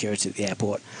for security at the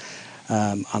airport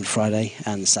on Friday,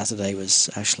 and Saturday was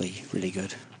actually really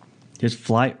good. Just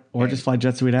fly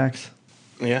Jet Suite X.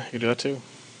 Yeah, you do that too.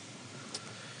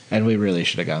 And we really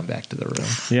should have gone back to the room.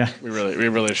 Yeah. We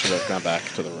really should have gone back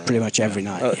to the room. Pretty much every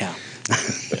night, yeah.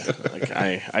 Yeah, like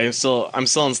I'm still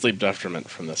in sleep detriment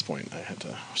from this point. I had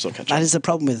to still catch up. That is the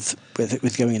problem with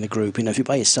going in a group. If you're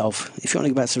by yourself, if you want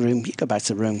to go back to the room, you go back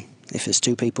to the room. If there's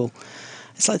two people,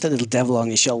 it's like the little devil on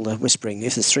your shoulder whispering.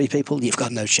 If there's three people, you've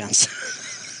got no chance.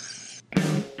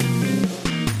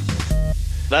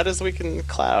 That is the Week in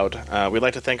Cloud. We'd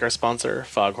like to thank our sponsor,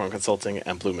 Foghorn Consulting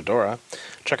and Blue Medora.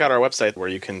 Check out our website where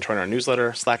you can join our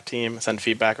newsletter, Slack team, send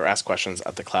feedback, or ask questions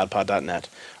at thecloudpod.net,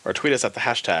 or tweet us at the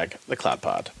hashtag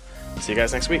 #thecloudpod. See you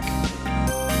guys next week.